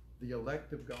 as the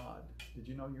elect of God, did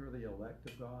you know you're the elect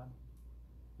of God?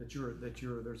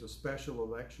 There's a special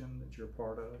election that you're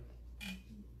part of,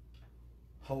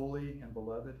 holy and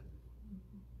beloved.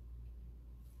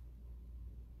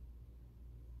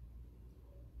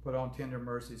 Put on tender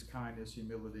mercies, kindness,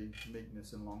 humility,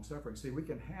 meekness, and long suffering. See, we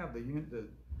can have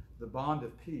the bond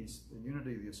of peace, the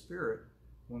unity of the Spirit,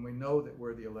 when we know that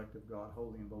we're the elect of God,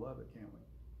 holy and beloved, can't we?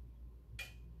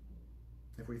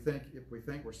 If we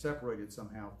think we're separated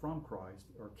somehow from Christ,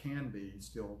 or can be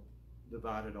still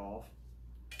divided off,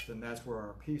 then that's where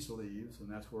our peace leaves, and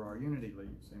that's where our unity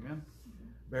leaves. Amen?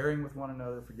 Bearing with one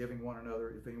another, forgiving one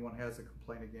another. If anyone has a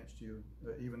complaint against you,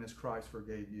 even as Christ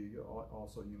forgave you,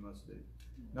 also you must do.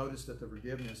 Notice that the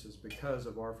forgiveness is because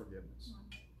of our forgiveness.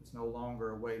 It's no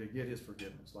longer a way to get his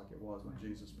forgiveness like it was when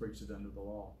Jesus preached it under the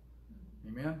law.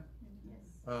 Amen?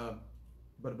 Yes.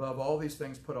 But above all these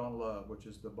things, put on love, which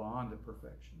is the bond of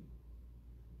perfection.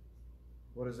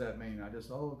 What does that mean?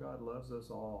 God loves us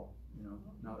all.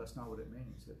 No, that's not what it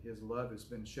means. That his love has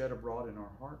been shed abroad in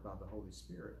our heart by the Holy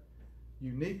Spirit.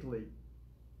 Uniquely,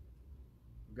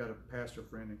 we've got a pastor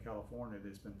friend in California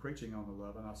that's been preaching on the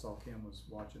love, and I saw Kim was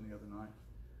watching the other night.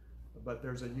 But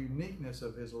there's a uniqueness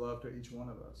of his love to each one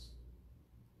of us.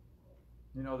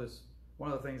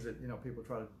 One of the things that people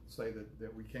try to say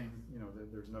that we came,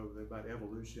 that there's about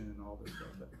evolution and all this stuff.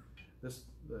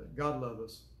 But God loves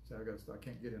us. So I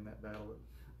can't get in that battle.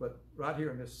 But right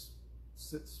here in this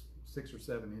 6 or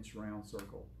 7 inch round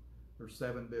circle, there's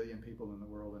 7 billion people in the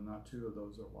world, and not 2 of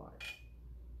those are white.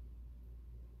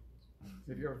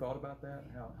 Have you ever thought about that?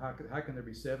 How can there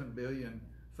be 7 billion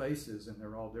faces and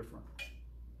they're all different?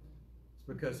 It's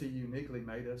because he uniquely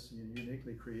made us, he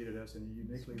uniquely created us, and he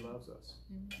uniquely loves us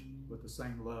with the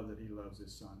same love that he loves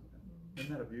his son.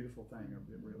 Isn't that a beautiful thing, a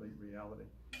reality?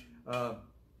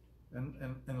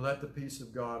 And let the peace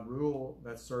of God rule.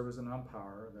 That serve as an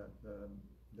umpire.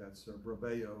 That's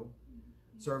breveo.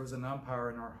 Serve as an umpire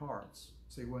in our hearts.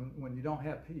 See, when you don't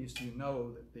have peace, you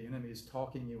know that the enemy is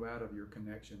talking you out of your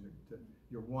connection to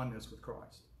your oneness with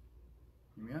Christ.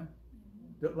 Amen?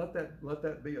 Let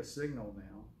that be a signal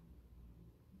now.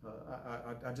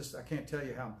 I can't tell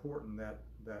you how important that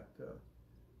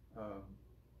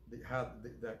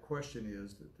question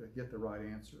is to get the right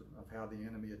answer of how the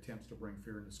enemy attempts to bring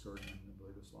fear and discouragement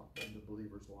in the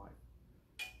believer's life.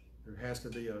 There has to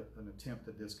be an attempt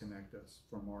to disconnect us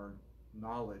from our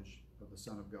knowledge of the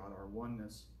Son of God, our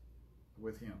oneness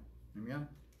with him. Amen?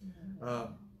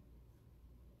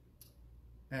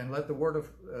 And let the word of,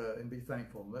 and be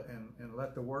thankful, and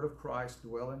let the word of Christ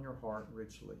dwell in your heart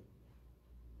richly.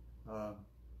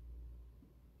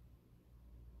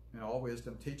 In all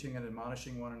wisdom, teaching and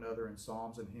admonishing one another in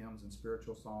psalms and hymns and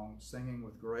spiritual songs, singing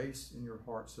with grace in your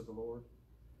hearts to the Lord.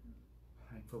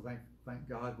 Thank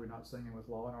God we're not singing with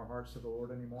law in our hearts to the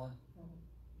Lord anymore.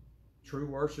 True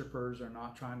worshipers are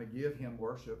not trying to give him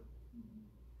worship,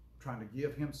 trying to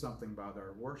give him something by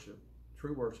their worship.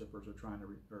 True worshipers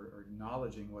are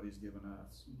acknowledging what he's given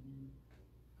us.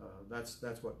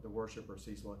 That's what the worshiper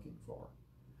sees looking for.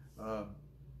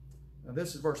 And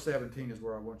this is verse 17 is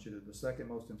where I want you to, the second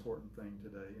most important thing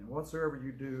today. And whatsoever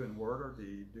you do in word or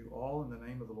deed, do all in the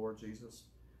name of the Lord Jesus,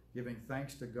 giving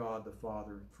thanks to God the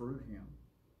Father through him.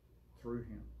 Through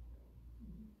him.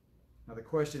 Now the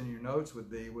question in your notes would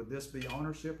be, would this be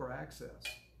ownership or access?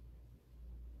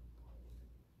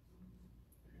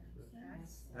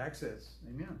 Access.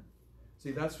 Amen.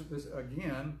 See, that's this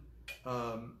again.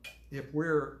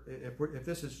 If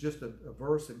this is just a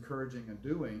verse encouraging a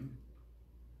doing,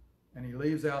 and he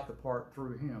leaves out the part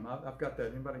through him. I've got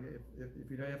that. Anybody, if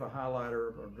you have a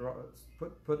highlighter or draw,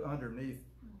 put underneath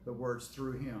the words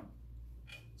through him.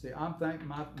 See,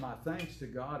 my thanks to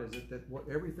God is that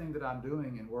everything that I'm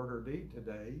doing in word or deed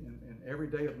today, and every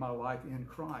day of my life in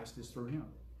Christ, is through him.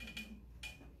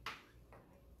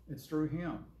 It's through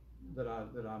him that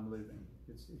I'm living.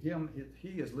 It's him.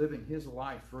 He is living his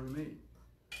life through me,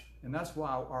 and that's why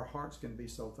our hearts can be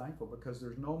so thankful, because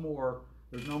there's no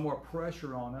more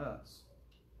pressure on us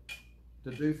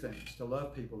to do things, to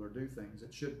love people or do things.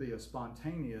 It should be a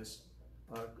spontaneous,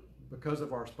 because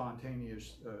of our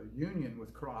spontaneous union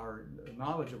with Christ, our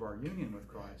knowledge of our union with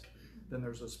Christ. Then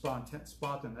there's a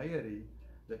spontaneity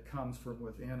that comes from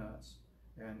within us,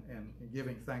 and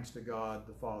giving thanks to God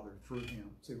the Father through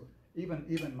him. See,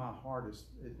 even my heart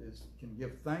can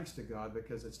give thanks to God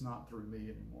because it's not through me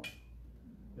anymore.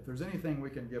 If there's anything we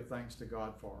can give thanks to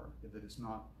God for,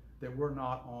 that we're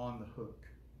not on the hook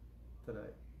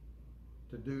today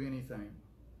to do anything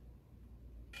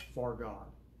for God.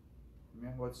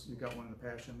 Amen. You got one in the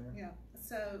Passion there? Yeah.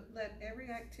 So let every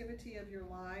activity of your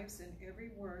lives and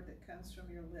every word that comes from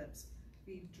your lips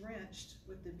be drenched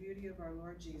with the beauty of our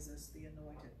Lord Jesus, the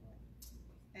Anointed One,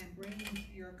 and bring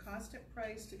your constant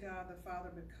praise to God the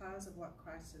Father because of what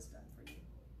Christ has done for you.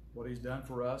 What he's done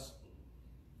for us.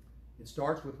 It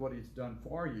starts with what he's done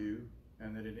for you,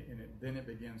 and then it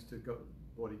begins to go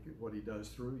what he does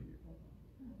through you.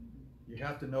 You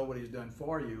have to know what he's done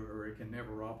for you, or it can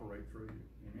never operate through you.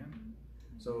 Amen.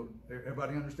 So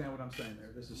everybody understand what I'm saying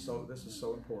there? This is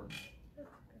so important.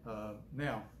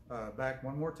 Now back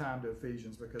one more time to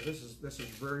Ephesians, because this is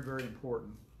very, very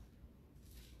important.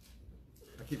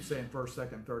 I keep saying first,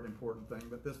 second, third important thing,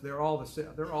 but they're all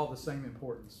the same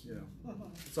importance. You know,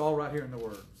 it's all right here in the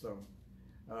Word. So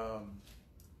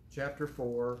chapter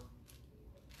 4,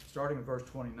 starting in verse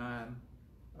 29.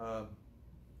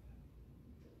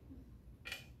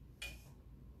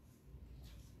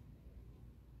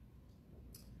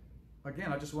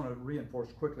 Again, I just want to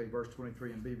reinforce quickly verse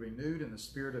 23, and be renewed in the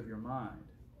spirit of your mind.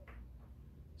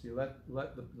 See, let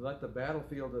the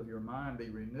battlefield of your mind be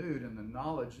renewed in the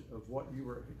knowledge of what you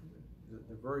were,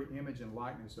 the very image and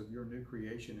likeness of your new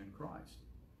creation in Christ.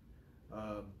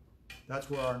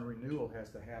 That's where our renewal has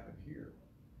to happen here,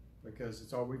 because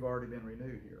we've already been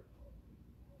renewed here.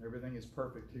 Everything is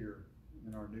perfect here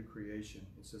in our new creation.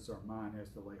 It's just our mind has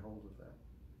to lay hold of that,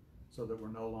 so that we're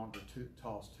no longer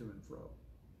tossed to and fro.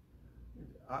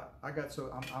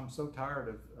 I'm so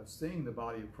tired of seeing the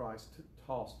body of Christ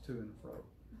tossed to and fro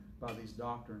by these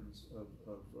doctrines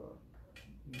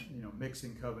of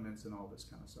mixing covenants and all this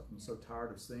kind of stuff. I'm so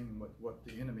tired of seeing what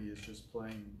the enemy is just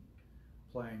playing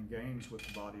games with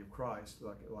the body of Christ,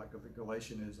 like the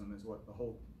Galatianism is what the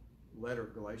whole letter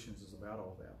of Galatians is about,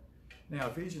 all that. Now,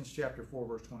 Ephesians chapter 4,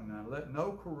 verse 29, let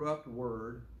no corrupt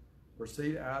word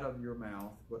proceed out of your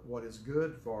mouth, but what is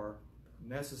good for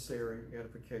necessary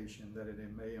edification, that it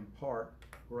may impart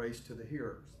grace to the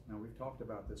hearers. Now, we've talked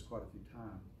about this quite a few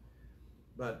times.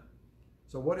 But,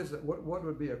 so what is it? What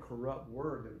would be a corrupt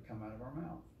word that would come out of our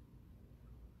mouth?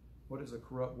 What is a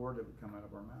corrupt word that would come out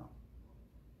of our mouth?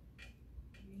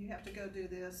 You have to go do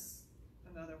this.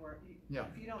 In other words,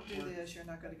 if you don't do this, you're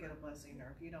not going to get a blessing.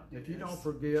 Or if you don't do this. If you don't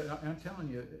forget, I'm telling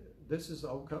you, this is the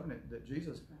old covenant that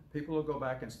people will go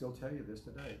back and still tell you this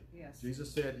today. Yes.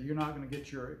 Jesus said, you're not going to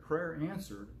get your prayer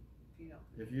answered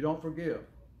if you don't forgive.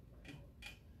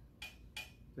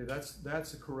 See,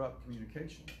 that's a corrupt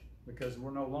communication, because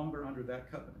we're no longer under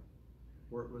that covenant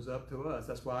where it was up to us.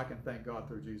 That's why I can thank God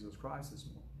through Jesus Christ this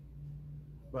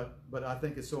morning. But I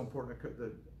think it's so important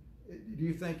that. Do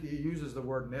you think he uses the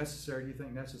word necessary? Do you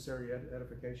think necessary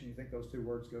edification? You think those two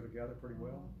words go together pretty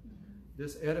well?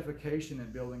 This edification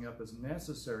and building up is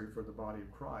necessary for the body of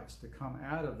Christ to come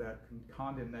out of that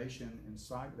condemnation and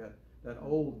that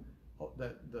old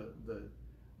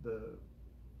the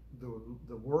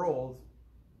world,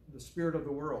 the spirit of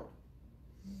the world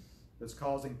that's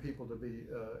causing people to be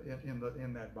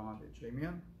in that bondage.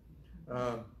 Amen.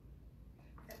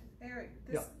 Eric,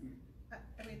 this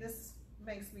this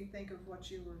makes me think of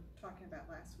what you were talking about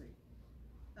last week.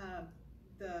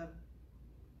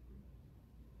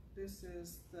 This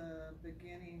is the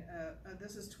beginning of,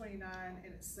 this is 29,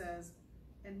 and it says,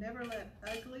 and never let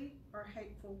ugly or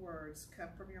hateful words come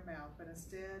from your mouth, but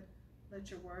instead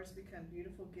let your words become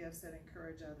beautiful gifts that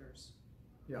encourage others.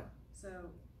 Yeah.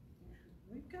 So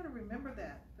we've got to remember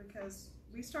that, because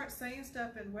we start saying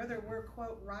stuff, and whether we're,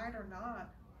 quote, right or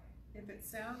not, if it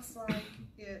sounds like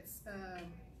it's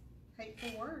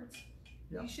hateful words,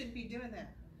 you shouldn't be doing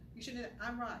that. You shouldn't.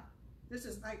 I'm right.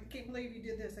 I can't believe you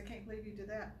did this. I can't believe you did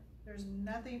that. There's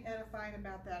nothing edifying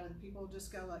about that, and people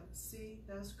just go like, see,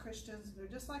 those Christians, they're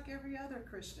just like every other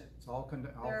Christian. It's all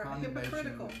They're condemnation.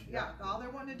 hypocritical. Yeah, all they're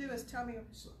wanting to do is tell me.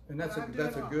 And that's what I'm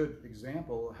that's a doing good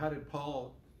example. How did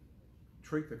Paul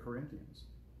treat the Corinthians?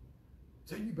 He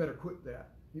said, you better quit that.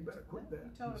 You better quit that.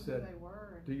 He told them said, who they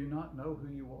were. do you not know who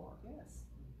you are? Yes.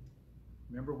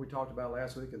 Remember we talked about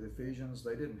last week of the Ephesians.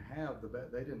 They didn't have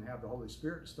the Holy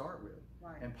Spirit to start with,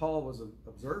 Right. and Paul was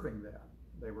observing that.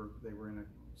 They were in a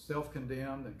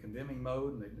self-condemned and condemning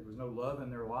mode, and there was no love in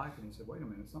their life. And he said, wait a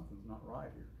minute, something's not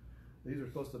right here. These are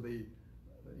supposed to be,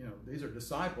 these are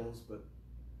disciples, but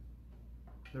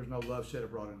there's no love shed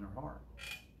abroad in their heart.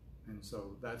 And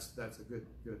so that's a good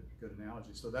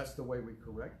analogy. So that's the way we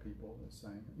correct people, is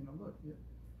saying, look,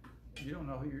 you don't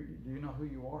know do you know who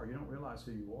you are? You don't realize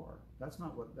who you are. That's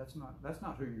not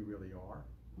who you really are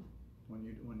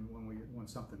when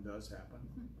something does happen.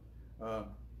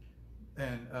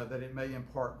 And that it may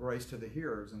impart grace to the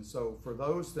hearers. And so for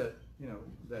those that,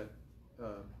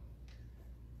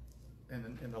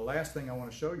 and the last thing I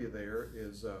want to show you there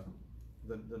is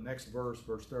the next verse,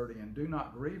 verse 30, and do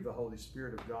not grieve the Holy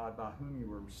Spirit of God, by whom you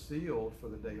were sealed for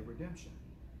the day of redemption.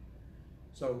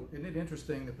 So isn't it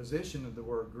interesting, the position of the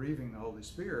word grieving the Holy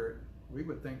Spirit? We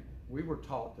were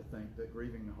taught to think that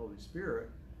grieving the Holy Spirit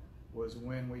was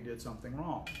when we did something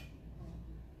wrong.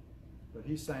 But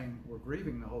he's saying we're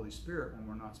grieving the Holy Spirit when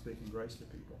we're not speaking grace to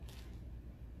people.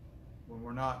 When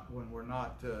we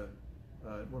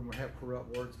have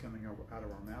corrupt words coming out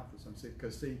of our mouth.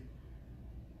 Because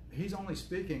he's only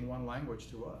speaking one language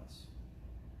to us.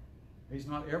 He's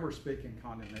not ever speaking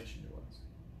condemnation to us.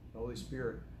 The Holy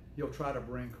Spirit, he'll try to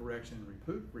bring correction and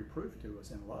reproof to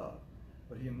us in love,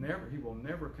 but he will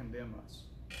never condemn us.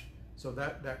 So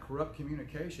that corrupt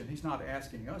communication, he's not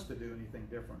asking us to do anything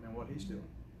different than what he's doing.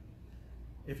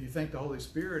 If you think the Holy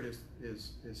Spirit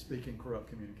is speaking corrupt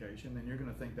communication, then you're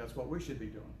going to think that's what we should be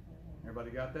doing.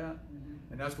 Everybody got that?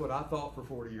 Mm-hmm. And that's what I thought for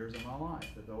 40 years of my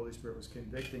life, that the Holy Spirit was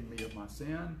convicting me of my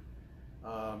sin,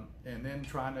 and then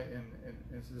trying to, and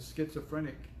it's a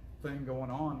schizophrenic thing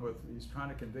going on with, he's trying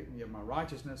to convict me of my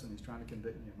righteousness and he's trying to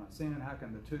convict me of my sin. How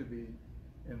can the two be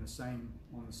on the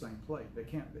same plate? They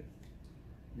can't be.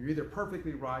 You're either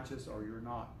perfectly righteous or you're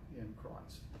not in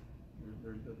Christ.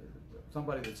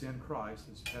 Somebody that's in Christ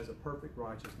has a perfect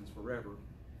righteousness forever.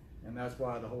 And that's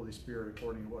why the Holy Spirit,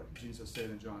 according to what Jesus said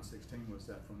in John 16, was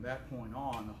that from that point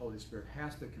on, the Holy Spirit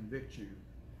has to convict you,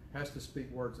 has to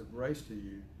speak words of grace to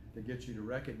you to get you to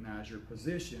recognize your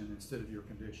position instead of your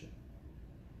condition.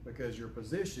 Because your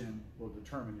position will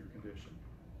determine your condition.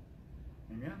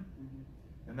 Amen?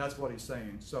 Mm-hmm. And that's what he's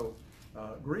saying. So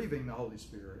grieving the Holy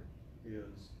Spirit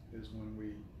is when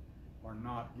we are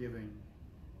not giving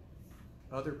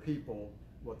other people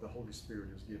what the Holy Spirit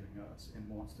is giving us and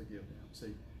wants to give them.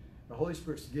 See, the Holy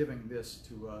Spirit's giving this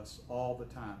to us all the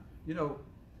time.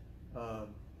 I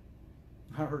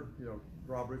heard,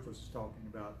 Rob Rufus was talking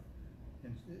about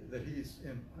that he's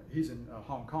in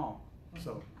Hong Kong.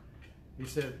 So he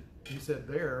said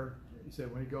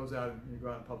when he goes out and you go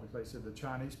out in public place, he said the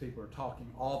Chinese people are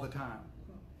talking all the time.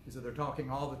 He said they're talking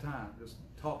all the time, just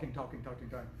talking.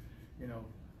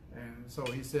 And so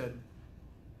he said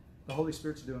the Holy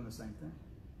Spirit's doing the same thing.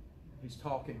 He's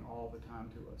talking all the time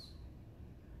to us.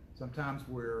 Sometimes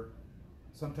we're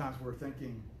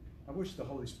thinking, I wish the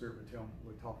Holy Spirit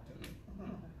would talk to me.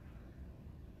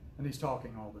 And he's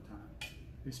talking all the time.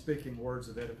 He's speaking words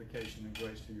of edification and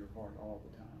grace to your heart all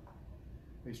the time.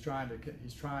 He's trying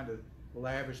to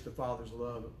lavish the Father's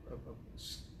love,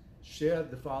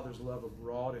 shed the Father's love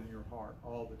abroad in your heart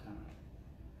all the time.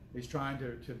 He's trying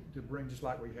to bring, just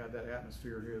like we had that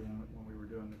atmosphere here when we were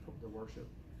doing the worship,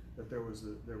 that there was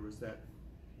that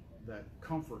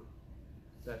comfort,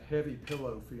 that heavy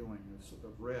pillow feeling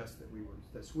of rest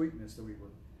that sweetness that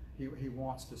he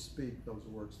wants to speak those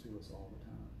words to us all the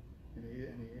time. And he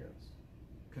is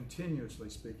continuously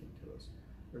speaking to us.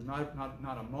 There's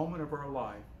not a moment of our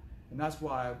life. And that's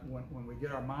why when we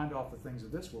get our mind off the things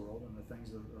of this world and the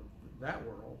things of that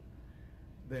world,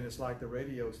 then it's like the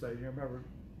radio station. You remember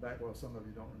well, some of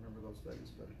you don't remember those days,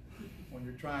 but when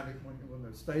you're when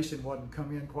the station wasn't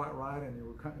come in quite right, and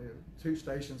two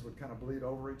stations would kind of bleed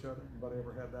over each other. Anybody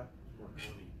ever had that?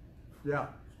 Yeah,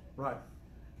 right.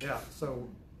 Yeah. So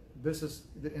this is,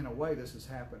 in a way, this is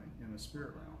happening in the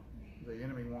spirit realm. The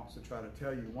enemy wants to try to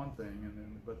tell you one thing,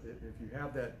 but if you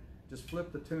have that, just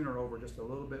flip the tuner over just a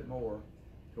little bit more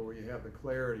to where you have the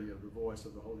clarity of the voice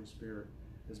of the Holy Spirit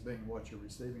as being what you're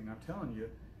receiving. And I'm telling you,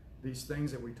 these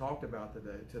things that we talked about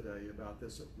today about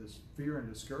this fear and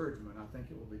discouragement, I think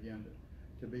it will begin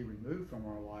to be removed from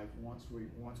our life once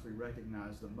we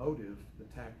recognize the motive, the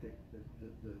tactic,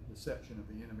 the deception of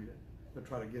the enemy to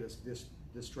try to get us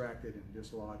distracted and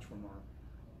dislodged from our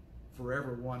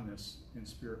forever oneness in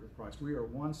spirit with Christ. We are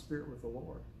one spirit with the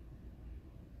Lord.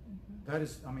 That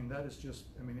is just,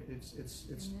 it's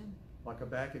Amen. like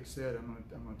Habakkuk said, I'm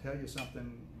going to tell you something,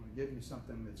 I'm going to give you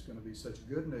something that's going to be such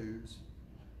good news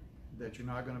that you're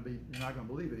not going to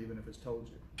believe it even if it's told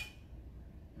you.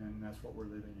 And that's what we're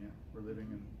living in. We're living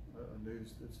in a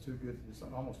news that's too good, it's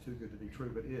almost too good to be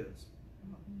true, but is.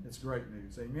 It's great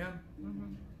news. Amen?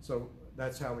 So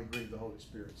that's how we grieve the Holy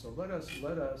Spirit. So let us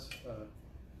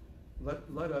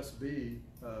be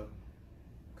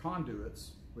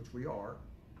conduits, which we are,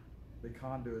 the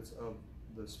conduits of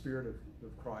the Spirit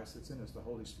of Christ that's in us, the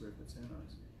Holy Spirit that's in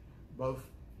us. Both,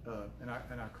 and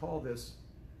I call this,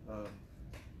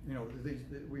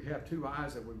 we have two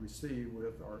eyes that we receive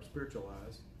with our spiritual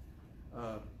eyes,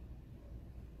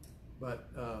 but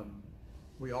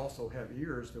we also have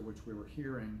ears to which we were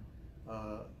hearing.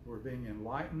 We're being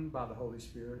enlightened by the Holy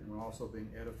Spirit, and we're also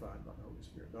being edified by the Holy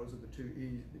Spirit. Those are the two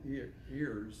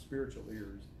ears, spiritual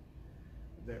ears,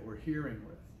 that we're hearing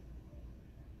with.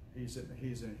 He's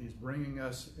bringing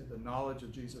us the knowledge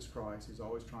of Jesus Christ. He's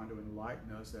always trying to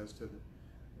enlighten us as to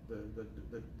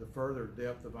the further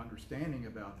depth of understanding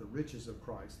about the riches of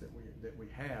Christ that we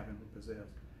have and we possess,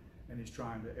 and He's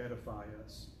trying to edify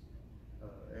us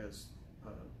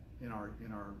in our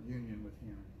union with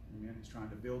Him. Amen. He's trying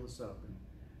to build us up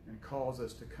and cause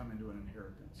us to come into an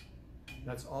inheritance.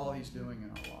 That's all He's doing in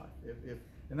our life.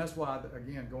 And that's why,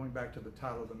 again, going back to the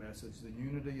title of the message, the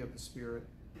unity of the Spirit.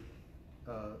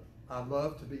 I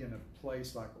love to be in a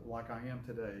place like I am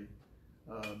today,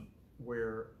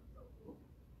 where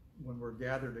when we're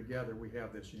gathered together, we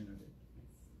have this unity.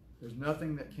 There's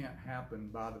nothing that can't happen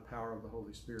by the power of the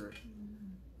Holy Spirit.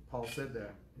 Paul said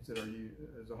that. He said,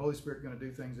 is the Holy Spirit going to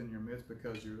do things in your midst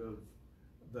because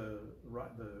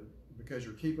because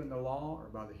you're keeping the law, or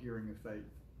by the hearing of faith?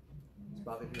 It's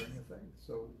by the hearing of faith.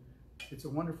 So it's a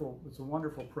wonderful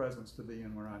presence to be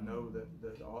in, where I know that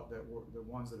the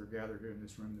ones that are gathered here in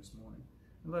this room this morning.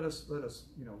 And let us,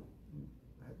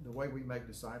 the way we make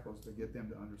disciples, to get them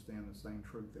to understand the same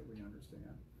truth that we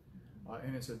understand.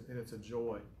 And it's a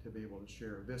joy to be able to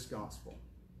share this gospel,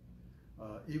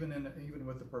 even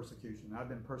with the persecution. I've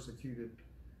been persecuted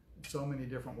in so many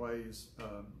different ways,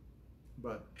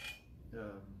 but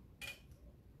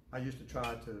I used to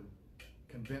try to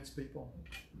convince people.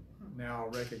 Now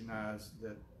I recognize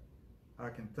that I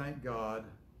can thank God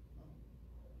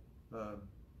that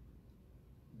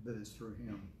it's through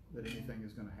Him that anything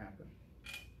is going to happen.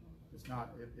 It's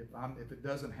not, if it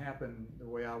doesn't happen the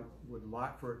way I would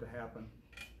like for it to happen,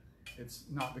 it's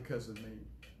not because of me.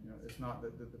 It's not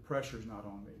that the pressure's not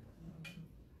on me.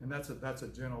 And that's a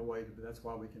gentle way that's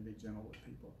why we can be gentle with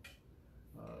people.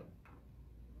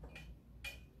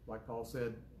 Like Paul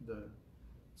said,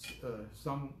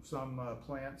 some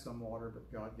plant, some water,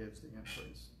 but God gives the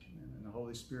increase. And the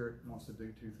Holy Spirit wants to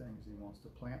do two things. He wants to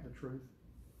plant the truth,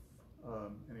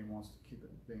 and He wants to keep it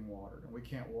being watered. And we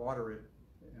can't water it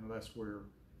unless we're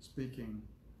speaking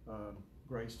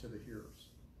grace to the hearers.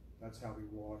 That's how we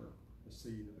water the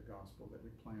seed of the gospel that we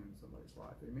plant in somebody's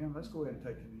life. Amen. Let's go ahead and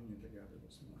take communion together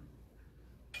this morning.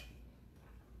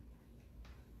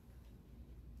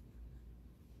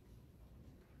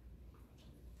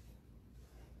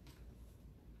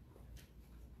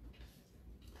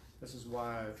 This is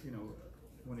why,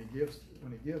 when he gives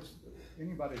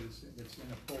anybody that's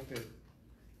in a pulpit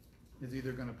is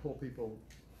either going to pull people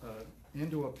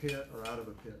into a pit or out of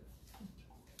a pit.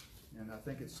 And I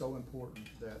think it's so important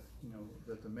that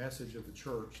that the message of the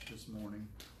church this morning,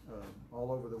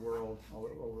 all over the world, all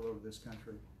over this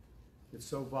country, it's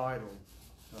so vital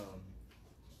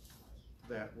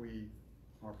that we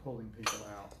are pulling people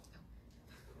out,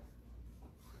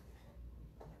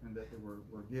 and that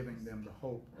we're giving them the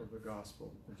hope of the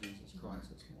gospel of Jesus Christ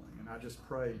this morning. And I just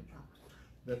pray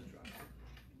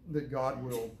that God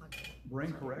will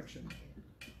bring correction.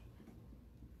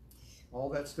 All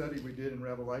that study we did in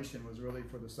Revelation was really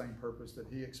for the same purpose that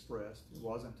he expressed. It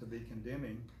wasn't to be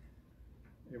condemning.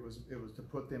 It was to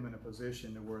put them in a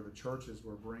position to where the churches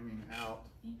were bringing out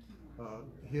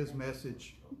his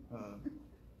message. And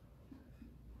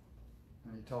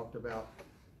he talked about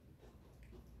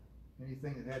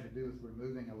anything that had to do with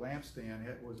removing a lampstand.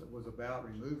 It was about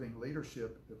removing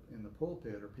leadership in the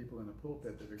pulpit, or people in the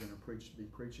pulpit that are going to be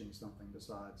preaching something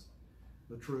besides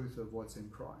the truth of what's in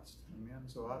Christ. Amen.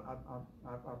 So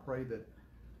I pray that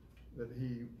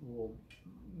he will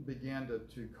begin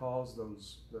to cause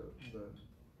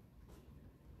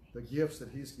the gifts that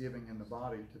he's giving in the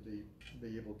body to be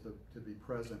able to be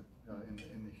present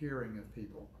in the hearing of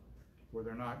people, where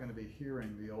they're not going to be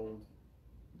hearing the old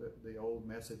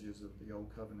messages of the old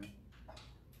covenant.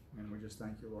 And we just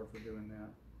thank you, Lord, for doing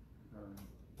that.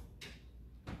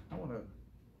 I want to,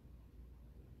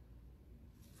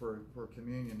 for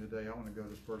communion today, I want to go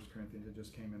to 1 Corinthians. It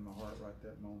just came in my heart right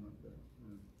that moment. But,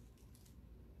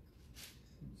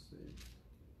 let's see. I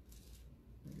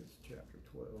think it's chapter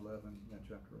 11. Yeah,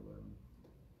 chapter 11.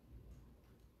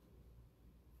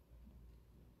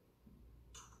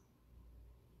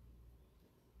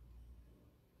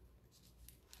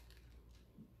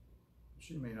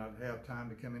 She may not have time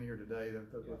to come in here today. The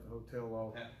hotel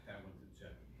all Pat went to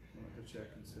check. went to check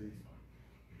and see.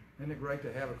 Isn't it great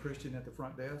to have a Christian at the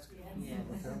front desk? Yes.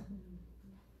 Okay.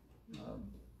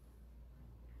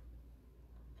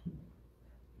 Did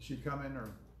she come in,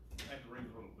 or I had to ring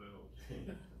a little bell.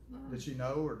 did she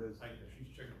know, or does? She's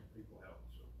checking for people health,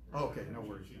 so. Okay, no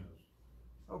worries. She knows.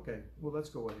 Okay, well, let's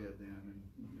go ahead then.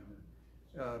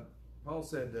 And, Paul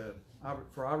said,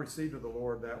 "For I received of the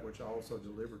Lord that which I also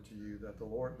delivered to you, that the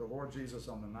Lord Jesus,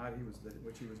 on the night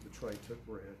which he was betrayed, took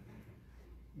bread.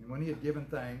 And when he had given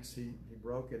thanks, he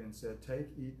broke it and said,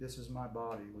 'Take, eat, this is my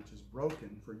body, which is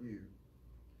broken for you.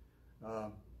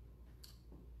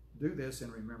 Do this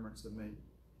in remembrance of me.'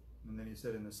 And then he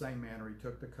said, in the same manner, he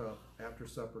took the cup after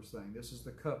supper, saying, 'This is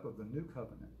the cup of the new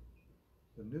covenant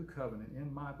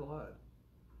in my blood.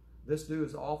 This do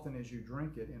as often as you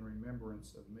drink it in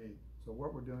remembrance of me.'" So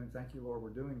what we're doing, thank you, Lord, we're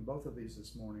doing both of these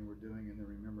this morning. We're doing in the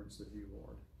remembrance of you,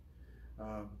 Lord.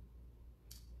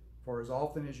 "For as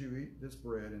often as you eat this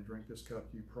bread and drink this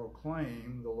cup, you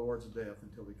proclaim the Lord's death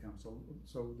until he comes."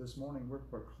 So this morning we're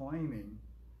proclaiming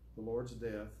the Lord's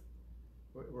death.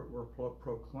 We're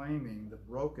proclaiming the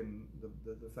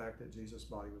fact that Jesus'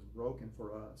 body was broken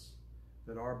for us,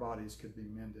 that our bodies could be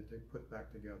mended, to put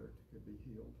back together, could be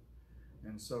healed.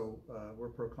 And so we're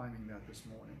proclaiming that this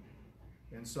morning.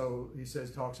 And so he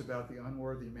talks about the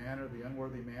unworthy manner. The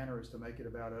unworthy manner is to make it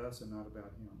about us and not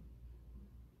about him.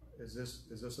 Is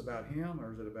this about him,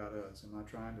 or is it about us? Am I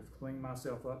trying to clean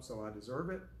myself up so I deserve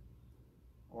it?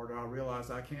 Or do I realize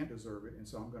I can't deserve it, and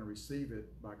so I'm going to receive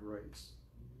it by grace?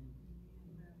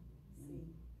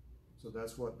 So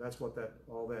that's what that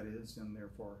all that is in there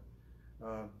for.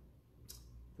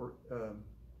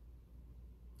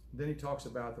 Then he talks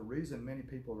about the reason many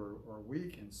people are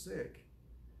weak and sick,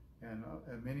 and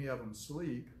many of them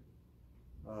sleep.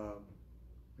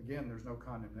 Again, there's no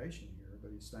condemnation here,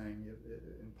 but he's saying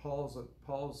in Paul's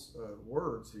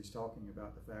words, he's talking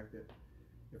about the fact that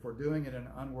if we're doing it in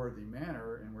an unworthy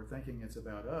manner and we're thinking it's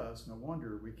about us, no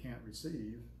wonder we can't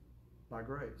receive by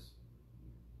grace.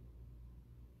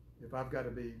 If I've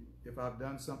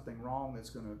done something wrong that's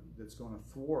going to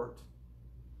thwart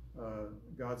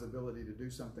God's ability to do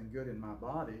something good in my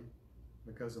body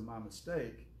because of my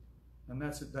mistake, and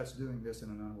that's doing this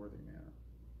in an unworthy manner.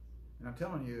 And I'm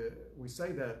telling you, we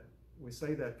say that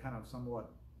kind of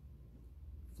somewhat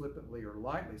flippantly or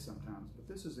lightly sometimes, but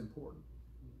this is important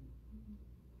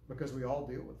because we all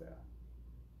deal with that.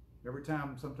 Every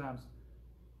time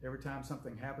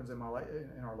something happens in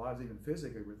our lives, even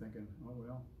physically, we're thinking, oh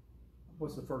well,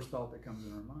 what's the first thought that comes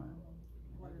in our mind?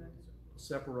 What did I do?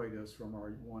 Separate us from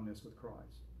our oneness with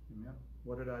Christ. Amen.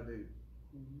 What did I do?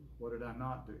 What did I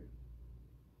not do?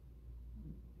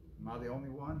 Am I the only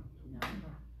one? No.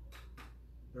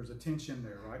 There's a tension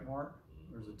there, right, Mark?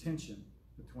 There's a tension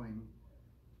between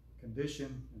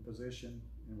condition and position,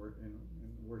 and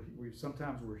we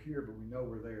sometimes we're here, but we know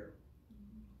we're there,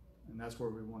 and that's where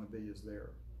we want to be, is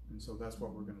there, and so that's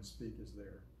what we're going to speak is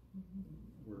there.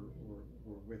 We're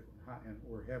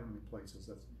heavenly places.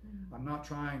 I'm not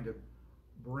trying to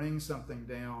bring something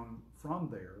down from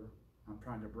there. I'm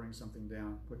trying to bring something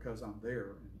down because I'm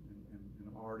there and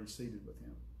I'm already seated with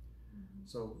him.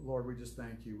 So, Lord, we just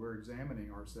thank you. We're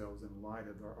examining ourselves in light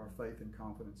of our faith and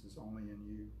confidence is only in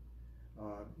you.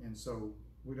 And so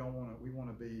we want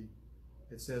to be,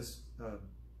 it says,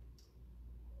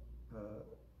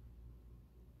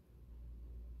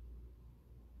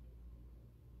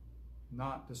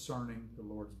 not discerning the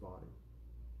Lord's body.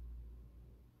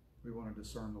 We want to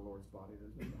discern the Lord's body.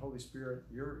 The Holy Spirit,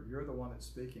 you're the one that's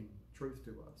speaking truth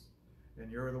to us.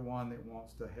 And you're the one that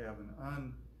wants to have an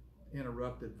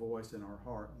uninterrupted voice in our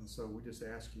heart. And so we just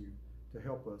ask you to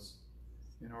help us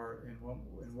in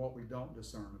what we don't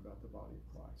discern about the body of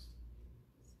Christ.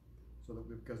 So that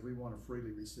because we want to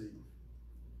freely receive.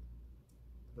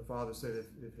 The Father said,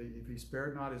 if he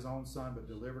spared not his own Son, but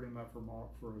delivered him up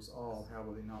for us all, how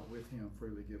will he not with him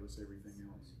freely give us everything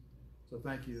else? So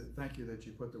thank you that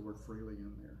you put the word freely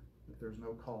in there, that there's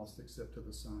no cost except to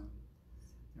the Son.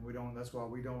 And that's why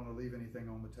we don't want to leave anything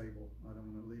on the table. I don't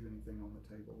want to leave anything on the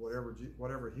table.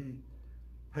 Whatever he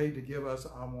paid to give us,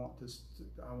 I want to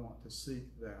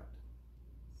seek that.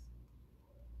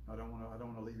 I don't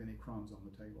want to leave any crumbs on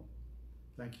the table.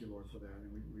 Thank you, Lord, for that.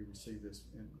 And we receive this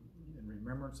in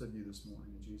remembrance of you this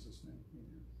morning. In Jesus' name,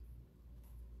 amen.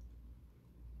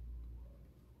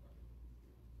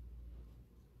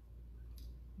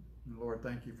 And Lord,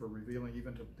 thank you for revealing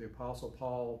even to the Apostle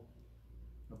Paul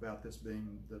about this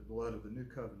being the blood of the new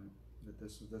covenant, that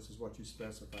this is what you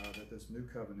specify, that this new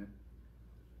covenant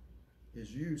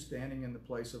is you standing in the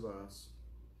place of us,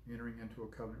 entering into a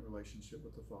covenant relationship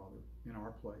with the Father in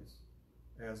our place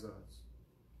as us.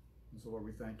 And so, Lord,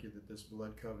 we thank you that this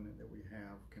blood covenant that we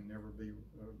have can never be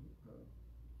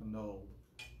annulled,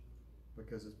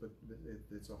 because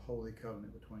it's a holy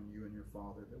covenant between you and your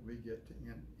Father that we get to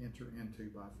enter into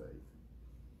by faith.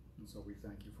 And so we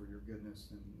thank you for your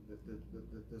goodness, and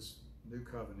that this new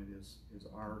covenant is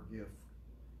our gift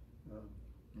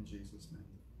in Jesus' name.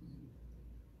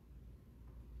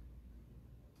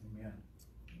 Amen.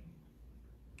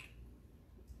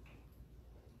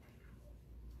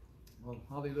 Well,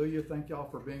 hallelujah. Thank y'all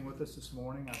for being with us this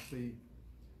morning. I see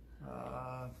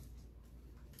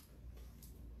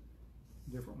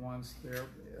different ones there.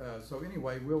 So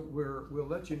anyway, we'll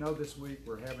let you know this week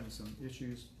we're having some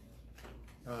issues.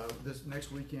 This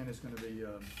next weekend is going to be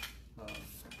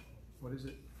what is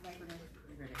it? Labor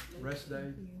Day. Rest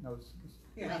Day? No,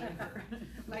 Yeah.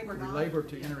 Labor we Day. labor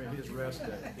to enter in His rest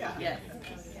day. Yeah.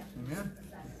 Amen.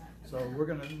 So we're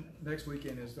going to, next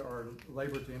weekend is our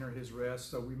labor to enter His rest.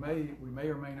 So we may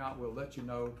or may not, we'll let you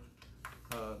know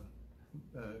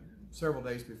several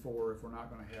days before if we're not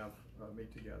going to have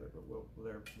meet together, but we'll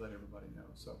let everybody know.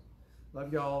 So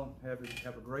love y'all.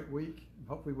 Have a great week.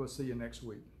 Hopefully we'll see you next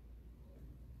week.